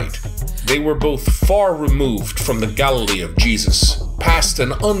read and write. They were both far removed from the Galilee of Jesus, past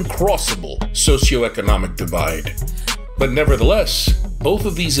an uncrossable socioeconomic divide. But nevertheless, both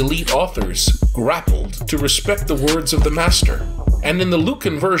of these elite authors grappled to respect the words of the Master. And in the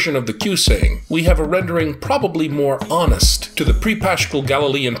Lucan version of the Q saying, we have a rendering probably more honest to the pre-Paschal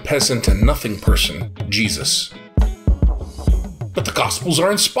Galilean peasant and nothing person, Jesus. But the Gospels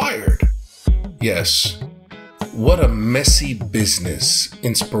are inspired. Yes, what a messy business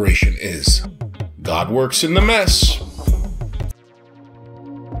inspiration is. God works in the mess.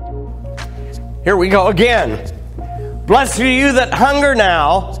 Here we go again. Blessed are you that hunger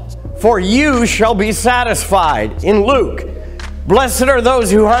now, for you shall be satisfied. In Luke, blessed are those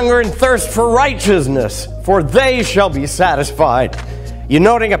who hunger and thirst for righteousness, for they shall be satisfied. You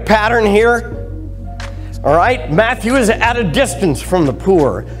noting a pattern here? All right, Matthew is at a distance from the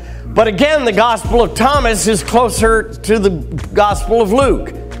poor. But again, the Gospel of Thomas is closer to the Gospel of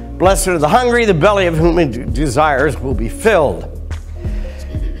Luke. Blessed are the hungry, the belly of whom it desires will be filled.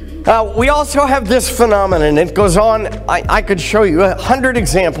 We also have this phenomenon. It goes on. I could show you 100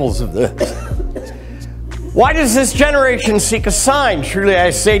 examples of this. Why does this generation seek a sign? Truly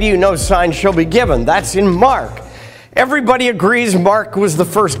I say to you, no sign shall be given. That's in Mark. Everybody agrees Mark was the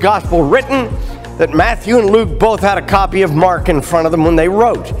first gospel written, that Matthew and Luke both had a copy of Mark in front of them when they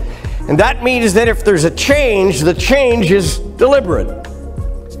wrote. And that means that if there's a change, the change is deliberate.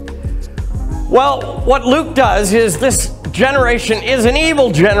 Well, what Luke does is, this generation is an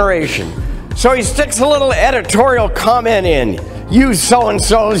evil generation. So he sticks a little editorial comment in. You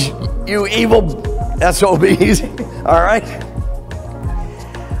so-and-sos, you evil SOBs, all right?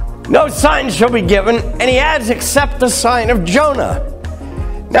 No sign shall be given, and he adds, except the sign of Jonah.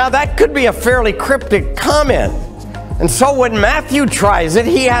 Now that could be a fairly cryptic comment. And so when Matthew tries it,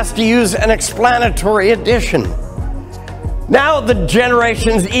 he has to use an explanatory addition. Now the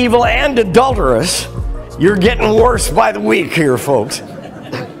generation's evil and adulterous. You're getting worse by the week here, folks.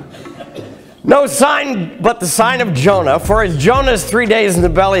 No sign but the sign of Jonah, for as Jonah is 3 days in the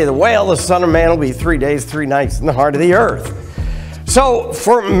belly of the whale, the Son of Man will be 3 days, 3 nights in the heart of the earth. So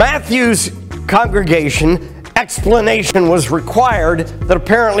for Matthew's congregation, explanation was required that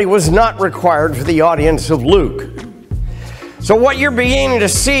apparently was not required for the audience of Luke. So what you're beginning to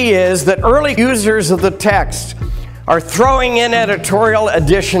see is that early users of the text are throwing in editorial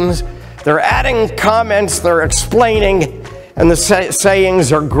additions, they're adding comments, they're explaining, and the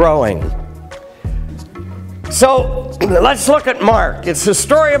sayings are growing. So let's look at Mark. It's a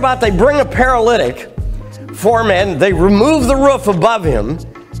story about they bring a paralytic, 4 men, they remove the roof above him,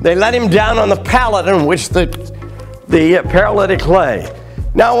 they let him down on the pallet on which the paralytic lay.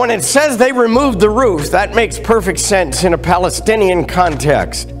 Now when it says they removed the roof, that makes perfect sense in a Palestinian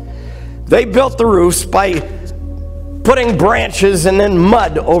context. They built the roofs by putting branches and then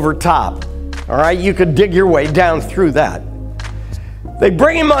mud over top. All right, you could dig your way down through that. They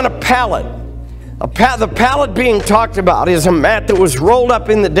bring him on a pallet. The pallet being talked about is a mat that was rolled up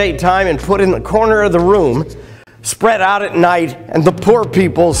in the daytime and put in the corner of the room, spread out at night, and the poor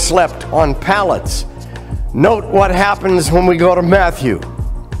people slept on pallets. Note what happens when we go to Matthew.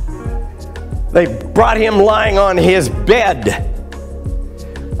 They brought him lying on his bed.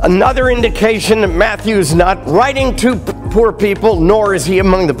 Another indication that Matthew is not writing to poor people, nor is he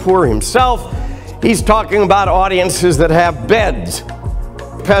among the poor himself. He's talking about audiences that have beds.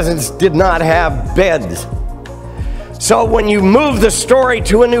 Peasants did not have beds. So when you move the story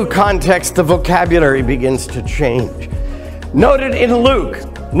to a new context, the vocabulary begins to change. Noted in Luke,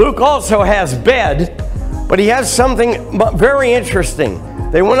 Luke also has bed, but he has something very interesting.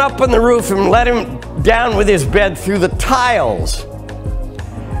 They went up on the roof and let him down with his bed through the tiles.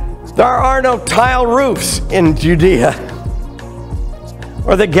 There are no tile roofs in Judea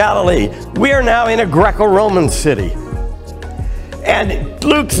or the Galilee. We are now in a Greco-Roman city. And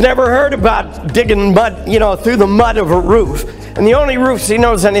Luke's never heard about digging mud, through the mud of a roof. And the only roofs he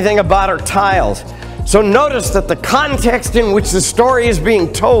knows anything about are tiles. So notice that the context in which the story is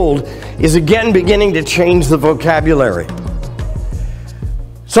being told is again beginning to change the vocabulary.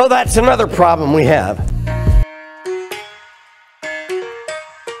 So that's another problem we have.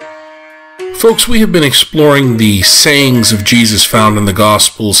 Folks, we have been exploring the sayings of Jesus found in the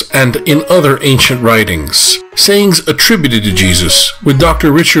Gospels and in other ancient writings. Sayings attributed to Jesus with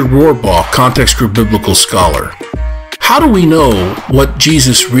Dr. Richard Rohrbaugh, Context Group Biblical Scholar. How do we know what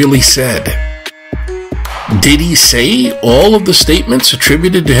Jesus really said? Did he say all of the statements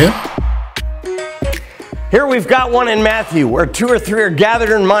attributed to him? Here we've got one in Matthew, where 2 or 3 are gathered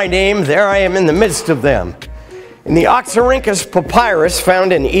in my name, there I am in the midst of them. In the Oxyrhynchus papyrus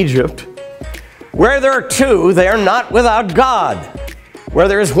found in Egypt, where there are 2, they are not without God. Where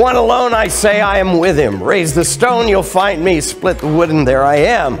there is one alone, I say, I am with him. Raise the stone, you'll find me. Split the wood, and there I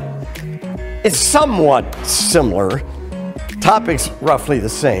am. It's somewhat similar. Topic's roughly the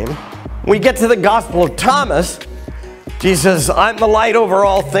same. When we get to the Gospel of Thomas, Jesus says, I'm the light over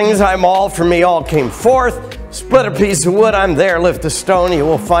all things. I'm all, from me all came forth. Split a piece of wood, I'm there. Lift a stone, you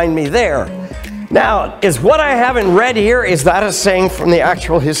will find me there. Now, is what I haven't read here, is that a saying from the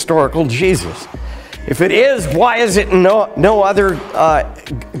actual historical Jesus? If it is, why is it no other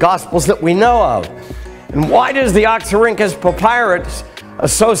Gospels that we know of? And why does the Oxyrhynchus papyrus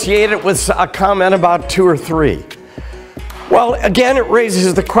associate it with a comment about 2 or 3? Well, again, it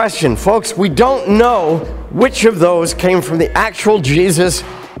raises the question, folks, we don't know which of those came from the actual Jesus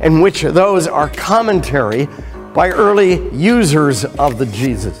and which of those are commentary by early users of the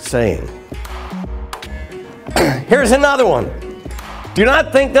Jesus saying. Here's another one. Do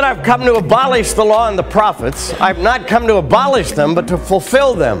not think that I've come to abolish the law and the prophets. I've not come to abolish them, but to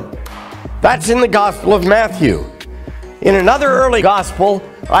fulfill them. That's in the Gospel of Matthew. In another early gospel,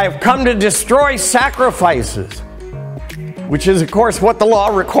 I have come to destroy sacrifices, which is, of course, what the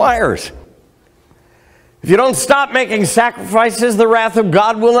law requires. If you don't stop making sacrifices, the wrath of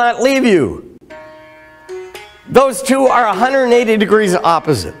God will not leave you. Those two are 180 degrees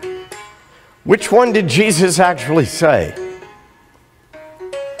opposite. Which one did Jesus actually say?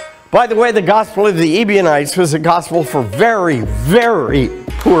 By the way, the gospel of the Ebionites was a gospel for very, very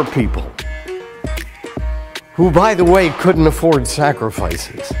poor people, who, by the way, couldn't afford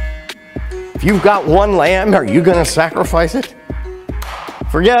sacrifices. If you've got one lamb, are you going to sacrifice it?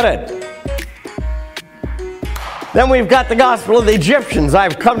 Forget it. Then we've got the gospel of the Egyptians.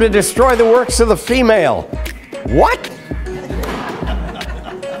 I've come to destroy the works of the female. What?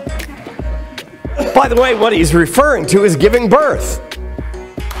 By the way, what he's referring to is giving birth.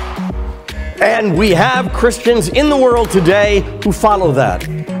 And we have Christians in the world today who follow that.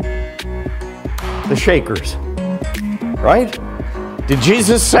 The Shakers. Right? Did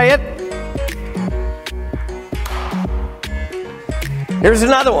Jesus say it? Here's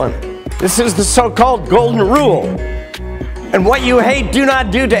another one. This is the so-called golden rule. And what you hate, do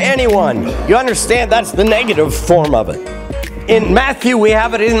not do to anyone. You understand that's the negative form of it. In Matthew, we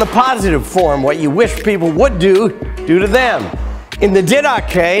have it in the positive form. What you wish people would do, do to them. In the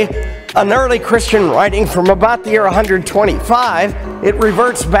Didache, an early Christian writing from about the year 125, it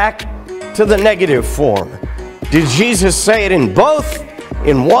reverts back to the negative form. Did Jesus say it in both?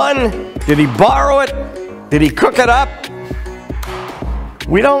 In one? Did he borrow it? Did he cook it up?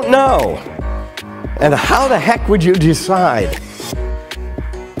 We don't know. And how the heck would you decide?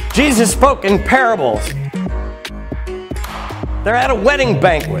 Jesus spoke in parables. They're at a wedding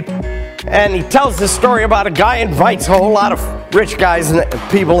banquet, and he tells the story about a guy invites a whole lot of rich guys and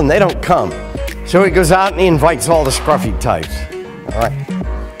people, and they don't come. So he goes out and he invites all the scruffy types. All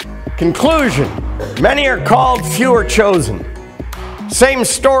right. Conclusion: many are called, few are chosen. Same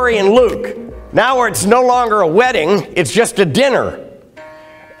story in Luke. Now where it's no longer a wedding, it's just a dinner.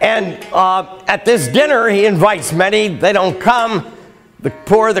 And at this dinner, he invites many. They don't come. The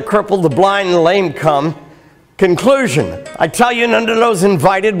poor, the crippled, the blind, and the lame come. Conclusion: I tell you, none of those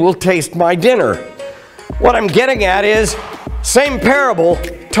invited will taste my dinner. What I'm getting at is, same parable,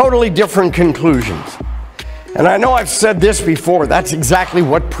 totally different conclusions. And I know I've said this before, that's exactly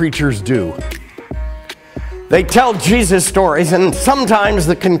what preachers do. They tell Jesus stories, and sometimes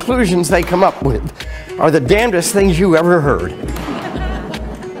the conclusions they come up with are the damnedest things you ever heard.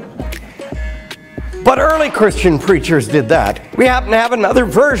 But early Christian preachers did that. We happen to have another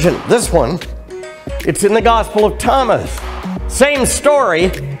version, this one. It's in the Gospel of Thomas. Same story,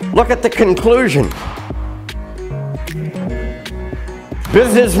 look at the conclusion.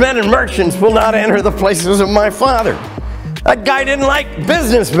 Businessmen and merchants will not enter the places of my Father. That guy didn't like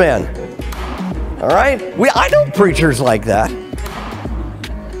businessmen. All right? I know preachers like that.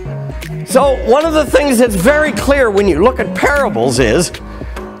 So one of the things that's very clear when you look at parables is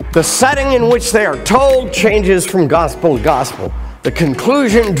the setting in which they are told changes from gospel to gospel. The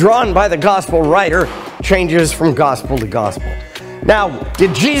conclusion drawn by the gospel writer changes from gospel to gospel. Now,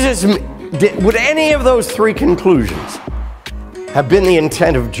 would any of those three conclusions have been the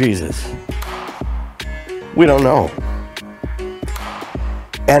intent of Jesus? We don't know.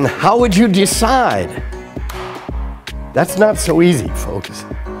 And how would you decide? That's not so easy, folks.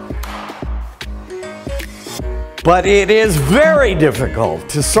 But it is very difficult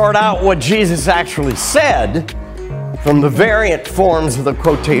to sort out what Jesus actually said from the variant forms of the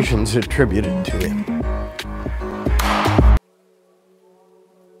quotations attributed to him.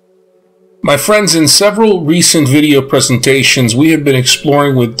 My friends, in several recent video presentations, we have been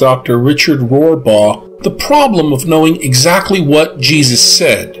exploring with Dr. Richard Rohrbaugh the problem of knowing exactly what Jesus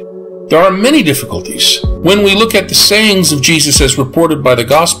said. There are many difficulties. When we look at the sayings of Jesus as reported by the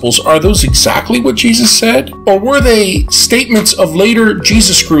Gospels, are those exactly what Jesus said? Or were they statements of later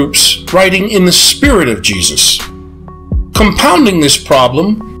Jesus groups writing in the spirit of Jesus? Compounding this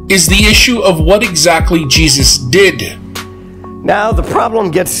problem is the issue of what exactly Jesus did. Now, the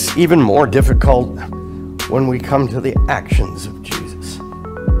problem gets even more difficult when we come to the actions of Jesus.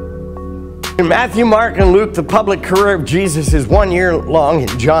 In Matthew, Mark, and Luke, the public career of Jesus is 1 year long,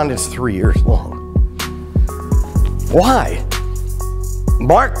 and John is 3 years long. Why?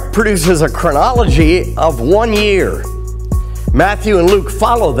 Mark produces a chronology of 1 year. Matthew and Luke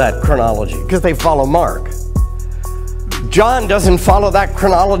follow that chronology because they follow Mark. John doesn't follow that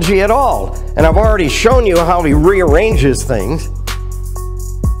chronology at all. And I've already shown you how he rearranges things.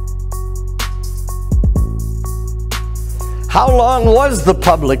 How long was the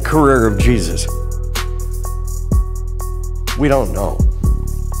public career of Jesus? We don't know.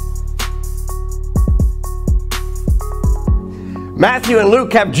 Matthew and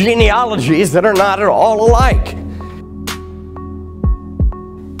Luke have genealogies that are not at all alike.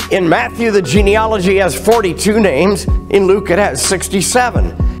 In Matthew, the genealogy has 42 names. In Luke, it has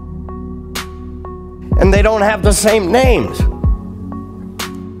 67. and they don't have the same names.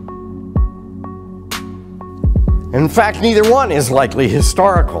 In fact, neither one is likely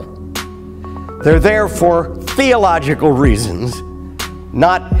historical. They're there for theological reasons,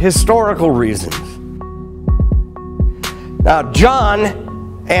 not historical reasons. Now,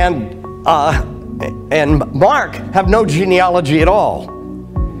 John and Mark have no genealogy at all.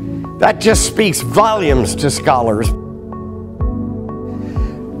 That just speaks volumes to scholars.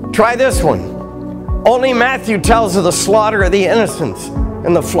 Try this one. Only Matthew tells of the slaughter of the innocents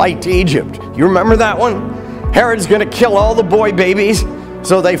and the flight to Egypt. You remember that one? Herod's going to kill all the boy babies,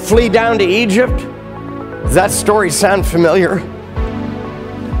 so they flee down to Egypt. Does that story sound familiar?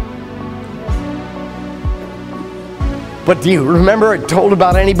 But do you remember it told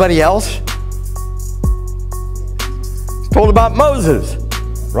about anybody else? It's told about Moses,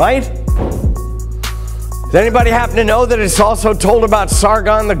 right? Does anybody happen to know that it's also told about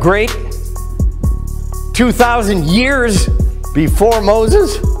Sargon the Great? 2,000 years before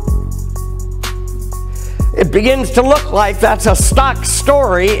Moses? It begins to look like that's a stock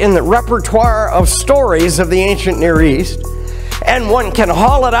story in the repertoire of stories of the ancient Near East, and one can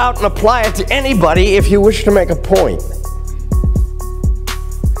haul it out and apply it to anybody if you wish to make a point.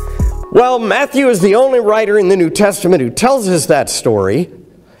 Well, Matthew is the only writer in the New Testament who tells us that story.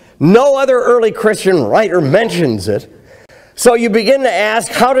 No other early Christian writer mentions it. So you begin to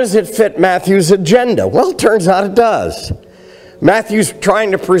ask, how does it fit Matthew's agenda? Well, it turns out it does. Matthew's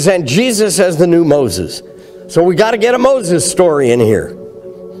trying to present Jesus as the new Moses. So we got to get a Moses story in here.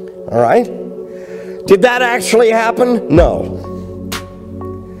 All right? Did that actually happen? No.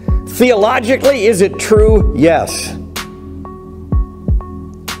 Theologically, is it true? Yes.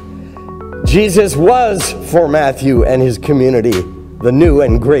 Jesus was, for Matthew and his community, the new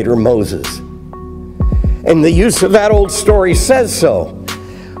and greater Moses. And the use of that old story says so.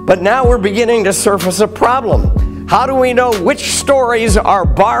 But now we're beginning to surface a problem. How do we know which stories are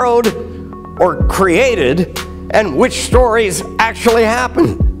borrowed or created and which stories actually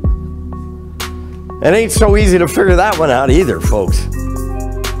happen? It ain't so easy to figure that one out either, folks.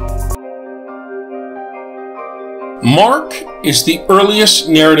 Mark is the earliest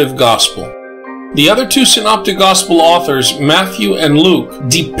narrative gospel. The other two synoptic gospel authors, Matthew and Luke,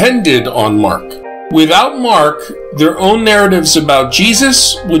 depended on Mark. Without Mark, their own narratives about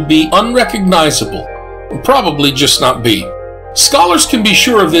Jesus would be unrecognizable, or probably just not be. Scholars can be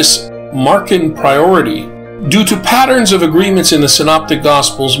sure of this Markan priority due to patterns of agreements in the synoptic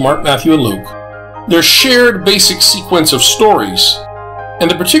gospels, Mark, Matthew, and Luke, their shared basic sequence of stories, and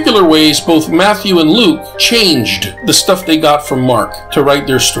the particular ways both Matthew and Luke changed the stuff they got from Mark to write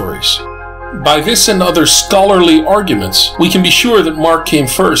their stories. By this and other scholarly arguments, we can be sure that Mark came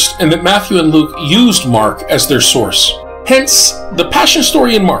first and that Matthew and Luke used Mark as their source. Hence, the Passion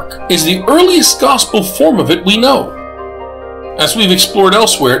story in Mark is the earliest gospel form of it we know. As we've explored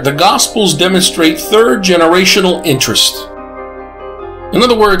elsewhere, the Gospels demonstrate third-generational interest. In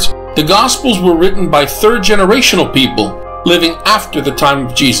other words, the Gospels were written by third-generational people living after the time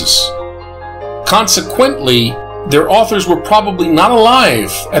of Jesus. Consequently, their authors were probably not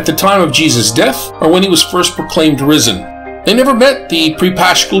alive at the time of Jesus' death or when he was first proclaimed risen. They never met the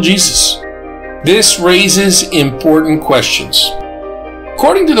pre-Paschal Jesus. This raises important questions.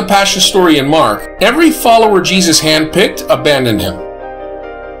 According to the Passion story in Mark, every follower Jesus handpicked abandoned him.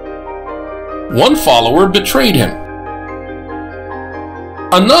 One follower betrayed him.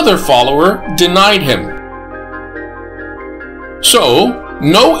 Another follower denied him. So,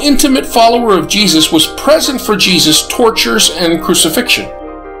 no intimate follower of Jesus was present for Jesus' tortures and crucifixion.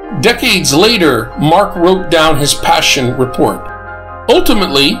 Decades later, Mark wrote down his Passion report.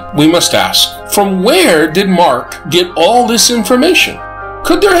 Ultimately, we must ask, from where did Mark get all this information?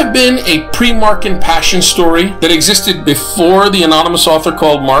 Could there have been a pre-Markan Passion story that existed before the anonymous author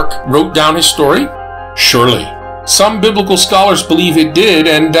called Mark wrote down his story? Surely. Some biblical scholars believe it did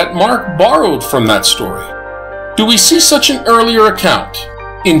and that Mark borrowed from that story. Do we see such an earlier account?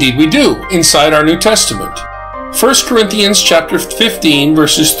 Indeed we do, inside our New Testament. 1 Corinthians chapter 15,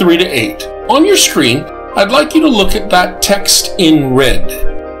 verses 3 to 8. On your screen, I'd like you to look at that text in red.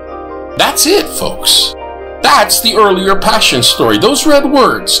 That's it, folks. That's the earlier Passion story. Those red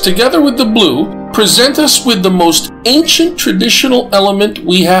words, together with the blue, present us with the most ancient traditional element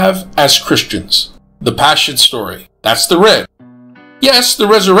we have as Christians. The Passion story. That's the red. Yes, the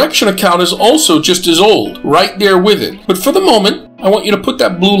resurrection account is also just as old, right there with it. But for the moment, I want you to put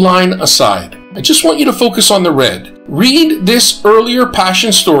that blue line aside. I just want you to focus on the red. Read this earlier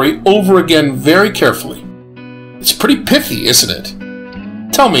Passion story over again very carefully. It's pretty pithy, isn't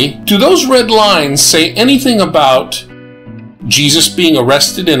it? Tell me, do those red lines say anything about Jesus being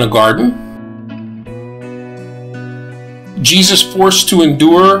arrested in a garden? Jesus forced to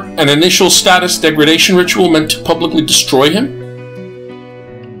endure an initial status degradation ritual meant to publicly destroy him?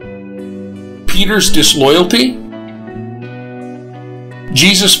 Peter's disloyalty?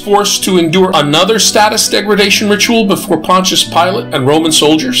 Jesus forced to endure another status degradation ritual before Pontius Pilate and Roman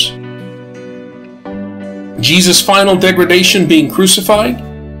soldiers? Jesus' final degradation being crucified?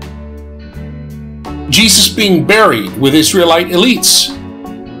 Jesus being buried with Israelite elites?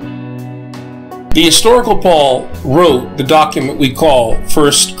 The historical Paul wrote the document we call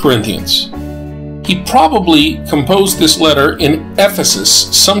 1 Corinthians. He probably composed this letter in Ephesus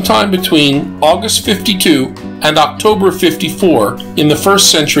sometime between August 52 and October 54 in the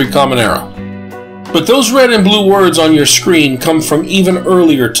 1st century Common Era. But those red and blue words on your screen come from even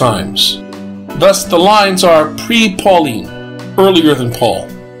earlier times. Thus, the lines are pre-Pauline, earlier than Paul.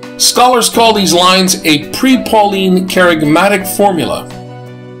 Scholars call these lines a pre-Pauline charagmatic formula.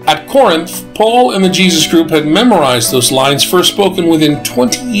 At Corinth, Paul and the Jesus group had memorized those lines first spoken within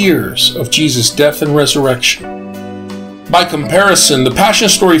 20 years of Jesus' death and resurrection. By comparison, the Passion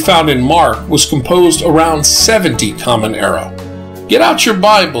story found in Mark was composed around 70 Common Era. Get out your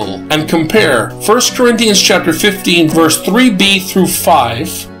Bible and compare 1 Corinthians chapter 15 verse 3b through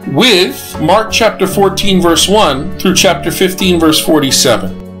 5 with Mark chapter 14 verse 1 through chapter 15 verse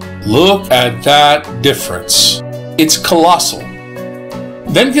 47. Look at that difference. It's colossal.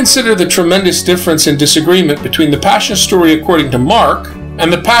 Then consider the tremendous difference in disagreement between the Passion story according to Mark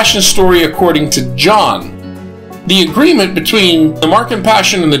and the Passion story according to John. The agreement between the Markan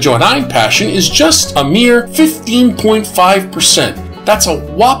Passion and the Johannine Passion is just a mere 15.5%. That's a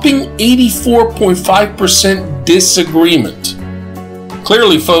whopping 84.5% disagreement.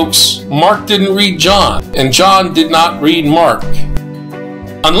 Clearly, folks, Mark didn't read John, and John did not read Mark.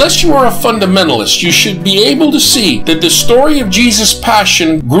 Unless you are a fundamentalist, you should be able to see that the story of Jesus'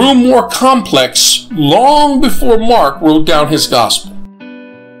 passion grew more complex long before Mark wrote down his gospel.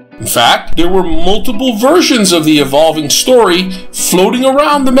 In fact, there were multiple versions of the evolving story floating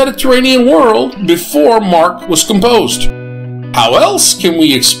around the Mediterranean world before Mark was composed. How else can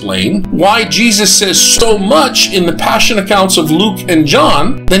we explain why Jesus says so much in the passion accounts of Luke and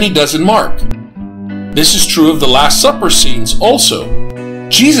John than he does in Mark? This is true of the Last Supper scenes also.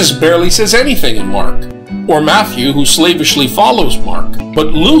 Jesus barely says anything in Mark, or Matthew, who slavishly follows Mark, but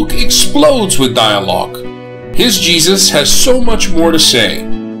Luke explodes with dialogue. His Jesus has so much more to say.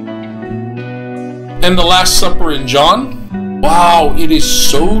 And the Last Supper in John? Wow, it is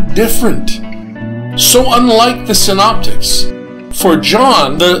so different. So unlike the Synoptics. For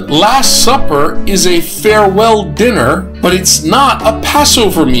John, the Last Supper is a farewell dinner, but it's not a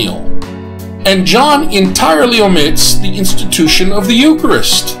Passover meal. And John entirely omits the institution of the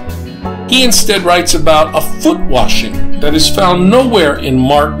Eucharist. He instead writes about a foot washing that is found nowhere in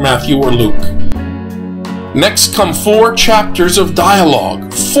Mark, Matthew, or Luke. Next come 4 chapters of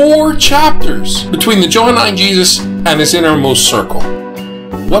dialogue. 4 chapters between the Johannine Jesus and his innermost circle.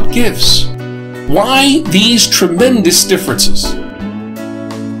 What gives? Why these tremendous differences?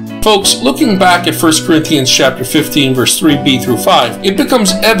 Folks, looking back at 1 Corinthians chapter 15, verse 3b through 5, it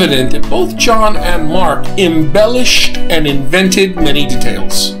becomes evident that both John and Mark embellished and invented many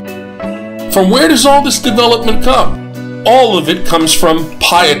details. From where does all this development come? All of it comes from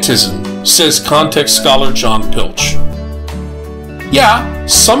pietism, says context scholar John Pilch. Yeah,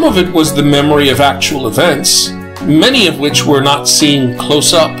 some of it was the memory of actual events, many of which were not seen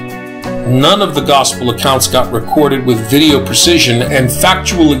close up. None of the gospel accounts got recorded with video precision and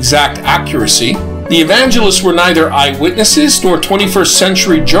factual exact accuracy. The evangelists were neither eyewitnesses nor 21st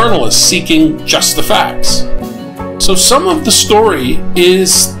century journalists seeking just the facts. So some of the story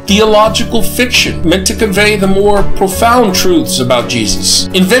is theological fiction meant to convey the more profound truths about Jesus.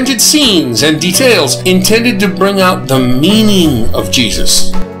 Invented scenes and details intended to bring out the meaning of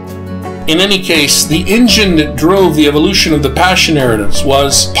Jesus. In any case, the engine that drove the evolution of the Passion narratives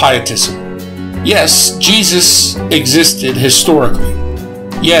was pietism. Yes, Jesus existed historically.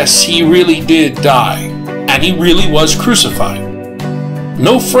 Yes, he really did die, and he really was crucified.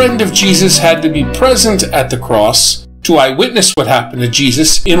 No friend of Jesus had to be present at the cross to eyewitness what happened to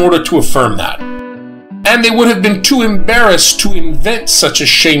Jesus in order to affirm that. And they would have been too embarrassed to invent such a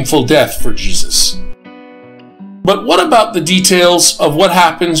shameful death for Jesus. But what about the details of what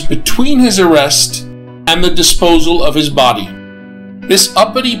happens between his arrest and the disposal of his body? This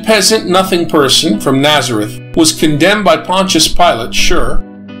uppity peasant nothing person from Nazareth was condemned by Pontius Pilate, sure,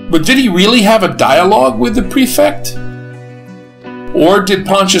 but did he really have a dialogue with the prefect? Or did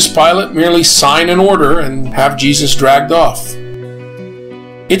Pontius Pilate merely sign an order and have Jesus dragged off?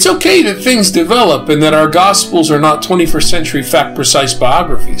 It's okay that things develop and that our Gospels are not 21st century fact-precise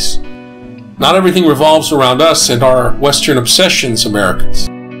biographies. Not everything revolves around us and our Western obsessions, Americans.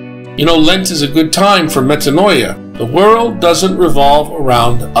 You know, Lent is a good time for metanoia. The world doesn't revolve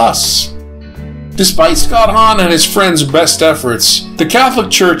around us. Despite Scott Hahn and his friends' best efforts, the Catholic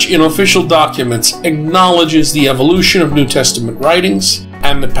Church in official documents acknowledges the evolution of New Testament writings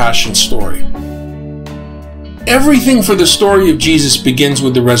and the Passion story. Everything for the story of Jesus begins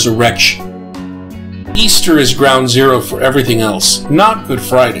with the resurrection. Easter is ground zero for everything else, not Good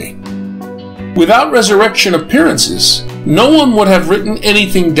Friday. Without resurrection appearances, no one would have written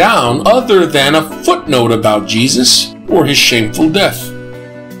anything down other than a footnote about Jesus or his shameful death.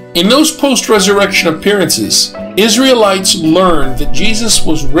 In those post-resurrection appearances, Israelites learned that Jesus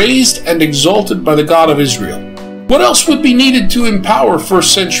was raised and exalted by the God of Israel. What else would be needed to empower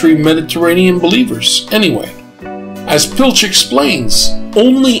first-century Mediterranean believers, anyway? As Pilch explains,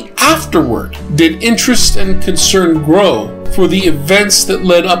 only afterward did interest and concern grow for the events that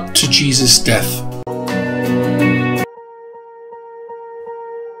led up to Jesus' death.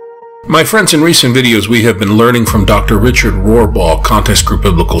 My friends, in recent videos we have been learning from Dr. Richard Rohrbaugh, Contest Group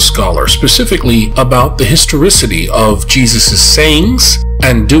Biblical Scholar, specifically about the historicity of Jesus' sayings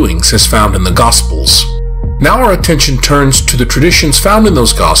and doings as found in the Gospels. Now our attention turns to the traditions found in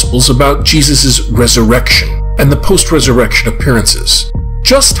those Gospels about Jesus' resurrection and the post-resurrection appearances.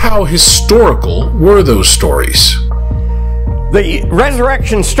 Just how historical were those stories? The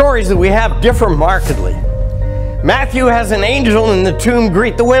resurrection stories that we have differ markedly. Matthew has an angel in the tomb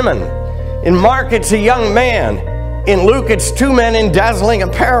greet the women. In Mark, it's a young man. In Luke, it's two men in dazzling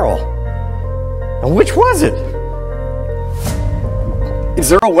apparel. Now, which was it? Is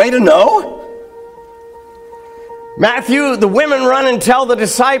there a way to know? Matthew, the women run and tell the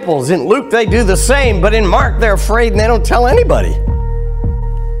disciples. In Luke, they do the same, but in Mark, they're afraid and they don't tell anybody.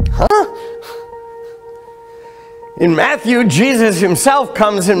 Huh? In Matthew, Jesus himself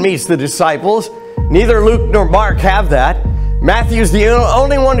comes and meets the disciples. Neither Luke nor Mark have that. Matthew's the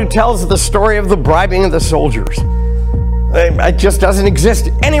only one who tells the story of the bribing of the soldiers. It just doesn't exist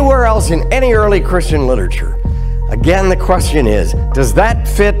anywhere else in any early Christian literature. Again, the question is, does that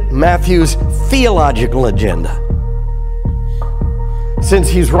fit Matthew's theological agenda? Since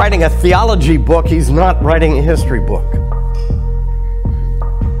he's writing a theology book, he's not writing a history book.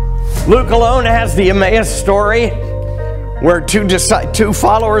 Luke alone has the Emmaus story, where two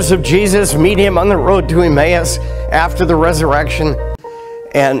followers of Jesus meet him on the road to Emmaus after the resurrection,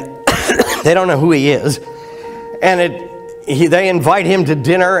 and they don't know who he is. And they invite him to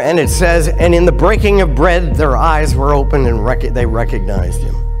dinner, and it says, and in the breaking of bread, their eyes were opened and they recognized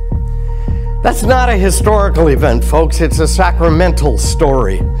him. That's not a historical event, folks. It's a sacramental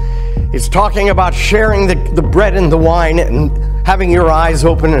story. It's talking about sharing the bread and the wine and having your eyes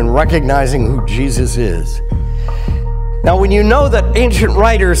open and recognizing who Jesus is. Now, when you know that ancient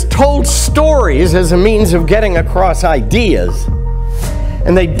writers told stories as a means of getting across ideas,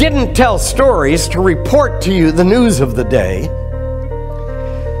 and they didn't tell stories to report to you the news of the day,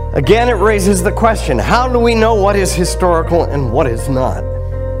 again, it raises the question, how do we know what is historical and what is not?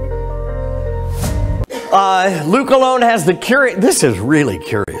 Luke alone has the curious, this is really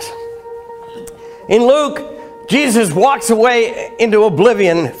curious. In Luke, Jesus walks away into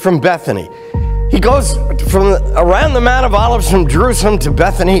oblivion from Bethany. He goes from around the Mount of Olives from Jerusalem to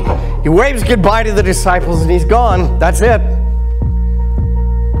Bethany. He waves goodbye to the disciples and he's gone. That's it.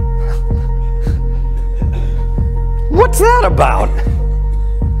 What's that about?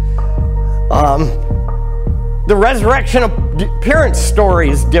 The resurrection appearance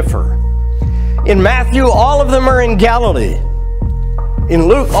stories differ. In Matthew, all of them are in Galilee. In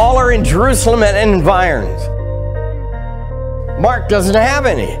Luke, all are in Jerusalem and environs. Mark doesn't have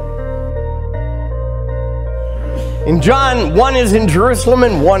any. In John, one is in Jerusalem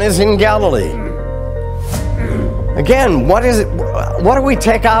and one is in Galilee. Again, what do we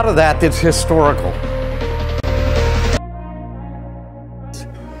take out of that that's historical?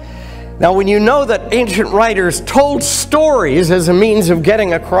 Now, when you know that ancient writers told stories as a means of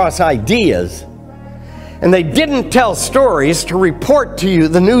getting across ideas, and they didn't tell stories to report to you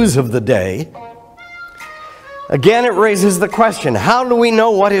the news of the day, again, it raises the question, how do we know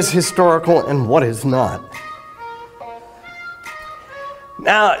what is historical and what is not?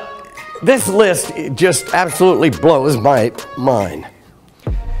 Now, this list just absolutely blows my mind.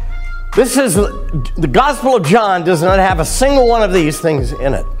 This is, the Gospel of John does not have a single one of these things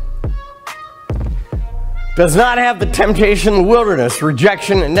in it. Does not have the temptation in the wilderness,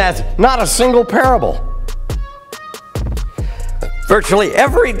 rejection, and death. Not a single parable. Virtually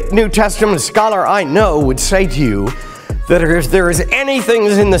every New Testament scholar I know would say to you that if there is anything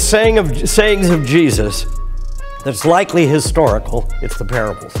in the sayings of Jesus that's likely historical, it's the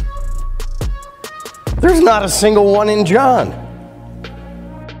parables. There's not a single one in John.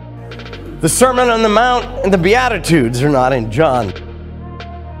 The Sermon on the Mount and the Beatitudes are not in John.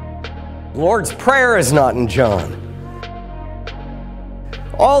 The Lord's Prayer is not in John.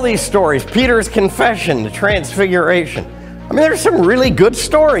 All these stories, Peter's confession, the Transfiguration. I mean, there's some really good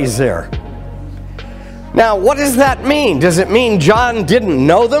stories there. Now, what does that mean? Does it mean John didn't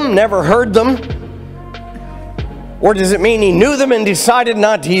know them, never heard them? Or does it mean he knew them and decided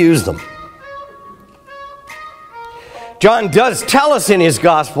not to use them? John does tell us in his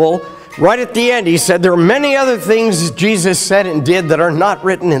gospel, right at the end, he said there are many other things Jesus said and did that are not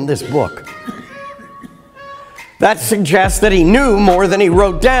written in this book. That suggests that he knew more than he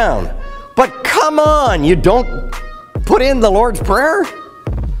wrote down. But come on, you don't put in the Lord's Prayer?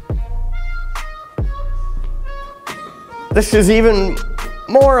 This is even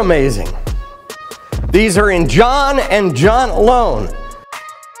more amazing. These are in John and John alone.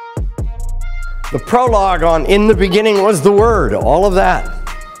 The prologue on "In the beginning was the Word," all of that.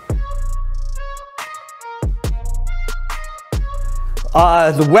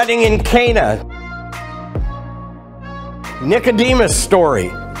 The wedding in Cana. Nicodemus' story.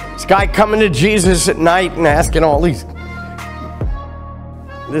 This guy coming to Jesus at night and asking all these...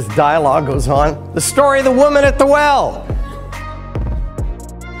 This dialogue goes on. The story of the woman at the well.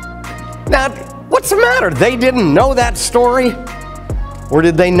 Now, what's the matter? They didn't know that story? Or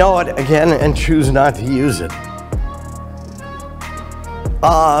did they know it again and choose not to use it?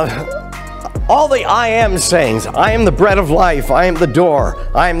 All the I am sayings, I am the bread of life, I am the door,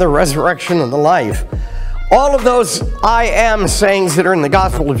 I am the resurrection and the life. All of those I am sayings that are in the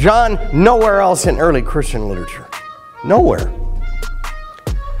Gospel of John, nowhere else in early Christian literature. Nowhere.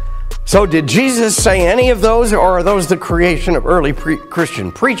 So did Jesus say any of those, or are those the creation of early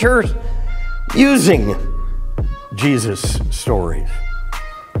Christian preachers using Jesus' stories?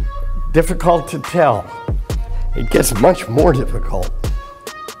 Difficult to tell. It gets much more difficult.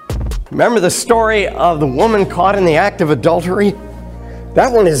 Remember the story of the woman caught in the act of adultery?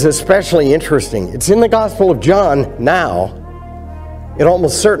 That one is especially interesting. It's in the Gospel of John now. It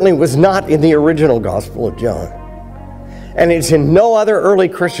almost certainly was not in the original Gospel of John. And it's in no other early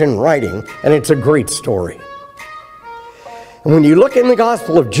Christian writing, and it's a great story. And when you look in the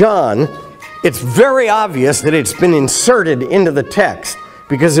Gospel of John, it's very obvious that it's been inserted into the text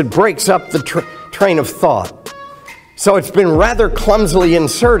because it breaks up the train of thought. So it's been rather clumsily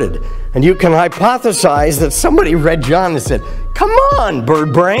inserted. And you can hypothesize that somebody read John and said, come on,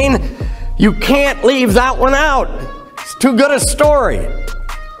 bird brain, you can't leave that one out. It's too good a story.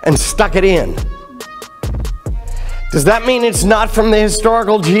 And stuck it in. Does that mean it's not from the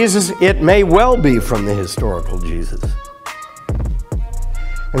historical Jesus? It may well be from the historical Jesus.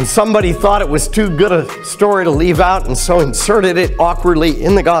 And somebody thought it was too good a story to leave out and so inserted it awkwardly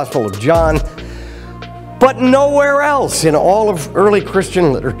in the Gospel of John, but nowhere else in all of early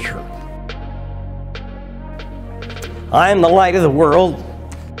Christian literature. I am the light of the world.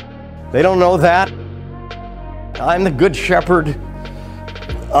 They don't know that. I'm the good shepherd.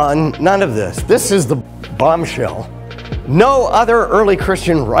 None of this. This is the bombshell. No other early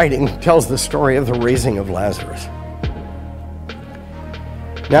Christian writing tells the story of the raising of Lazarus.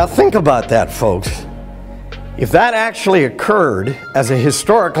 Now think about that, folks. If that actually occurred as a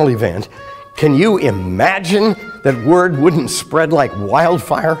historical event, can you imagine that word wouldn't spread like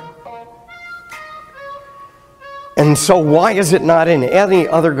wildfire? And so why is it not in any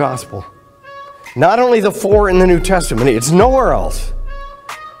other gospel? Not only the 4 in the New Testament, it's nowhere else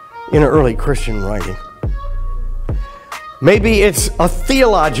in early Christian writing. Maybe it's a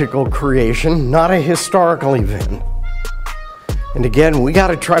theological creation, not a historical event. And again, we got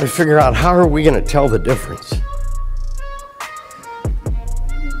to try to figure out how are we going to tell the difference.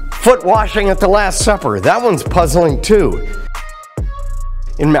 Foot washing at the Last Supper, that one's puzzling too.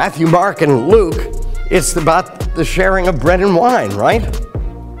 In Matthew, Mark, and Luke, it's about the sharing of bread and wine, right?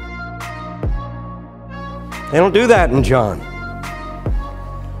 They don't do that in John.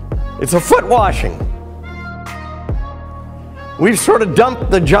 It's a foot washing. We've sort of dumped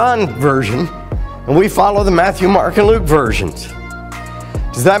the John version and we follow the Matthew, Mark, and Luke versions.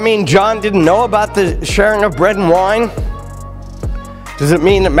 Does that mean John didn't know about the sharing of bread and wine? Does it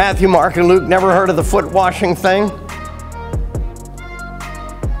mean that Matthew, Mark, and Luke never heard of the foot washing thing?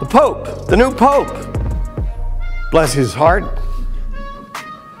 The Pope, the new Pope, bless his heart.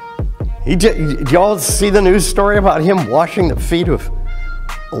 Did y'all see the news story about him washing the feet of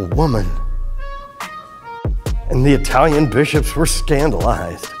a woman? And the Italian bishops were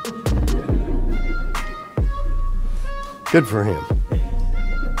scandalized. Good for him.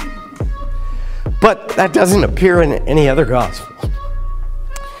 But that doesn't appear in any other gospel.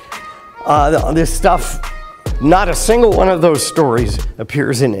 This stuff, not a single one of those stories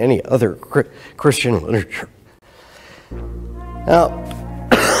appears in any other Christian literature. Now,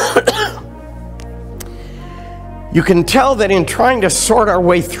 you can tell that in trying to sort our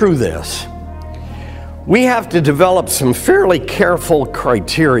way through this, we have to develop some fairly careful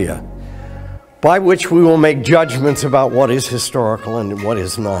criteria by which we will make judgments about what is historical and what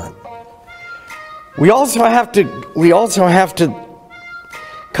is not. We also have to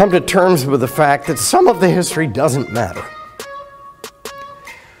come to terms with the fact that some of the history doesn't matter.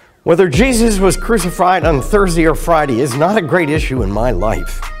 Whether Jesus was crucified on Thursday or Friday is not a great issue in my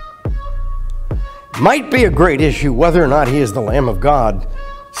life. It might be a great issue whether or not he is the Lamb of God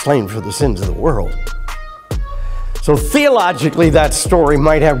slain for the sins of the world. So theologically, that story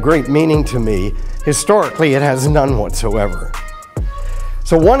might have great meaning to me. Historically, it has none whatsoever.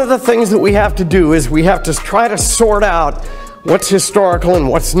 So one of the things that we have to do is we have to try to sort out what's historical and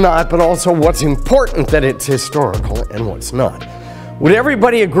what's not, but also what's important that it's historical and what's not. Would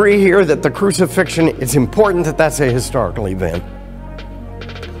everybody agree here that the crucifixion, it's important that that's a historical event?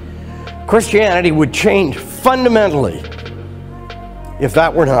 Christianity would change fundamentally if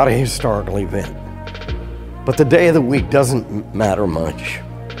that were not a historical event. But the day of the week doesn't matter much.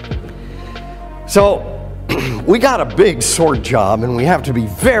 So we got a big sword job, and we have to be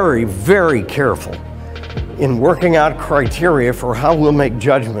very, very careful in working out criteria for how we'll make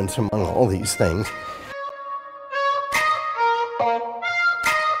judgments among all these things.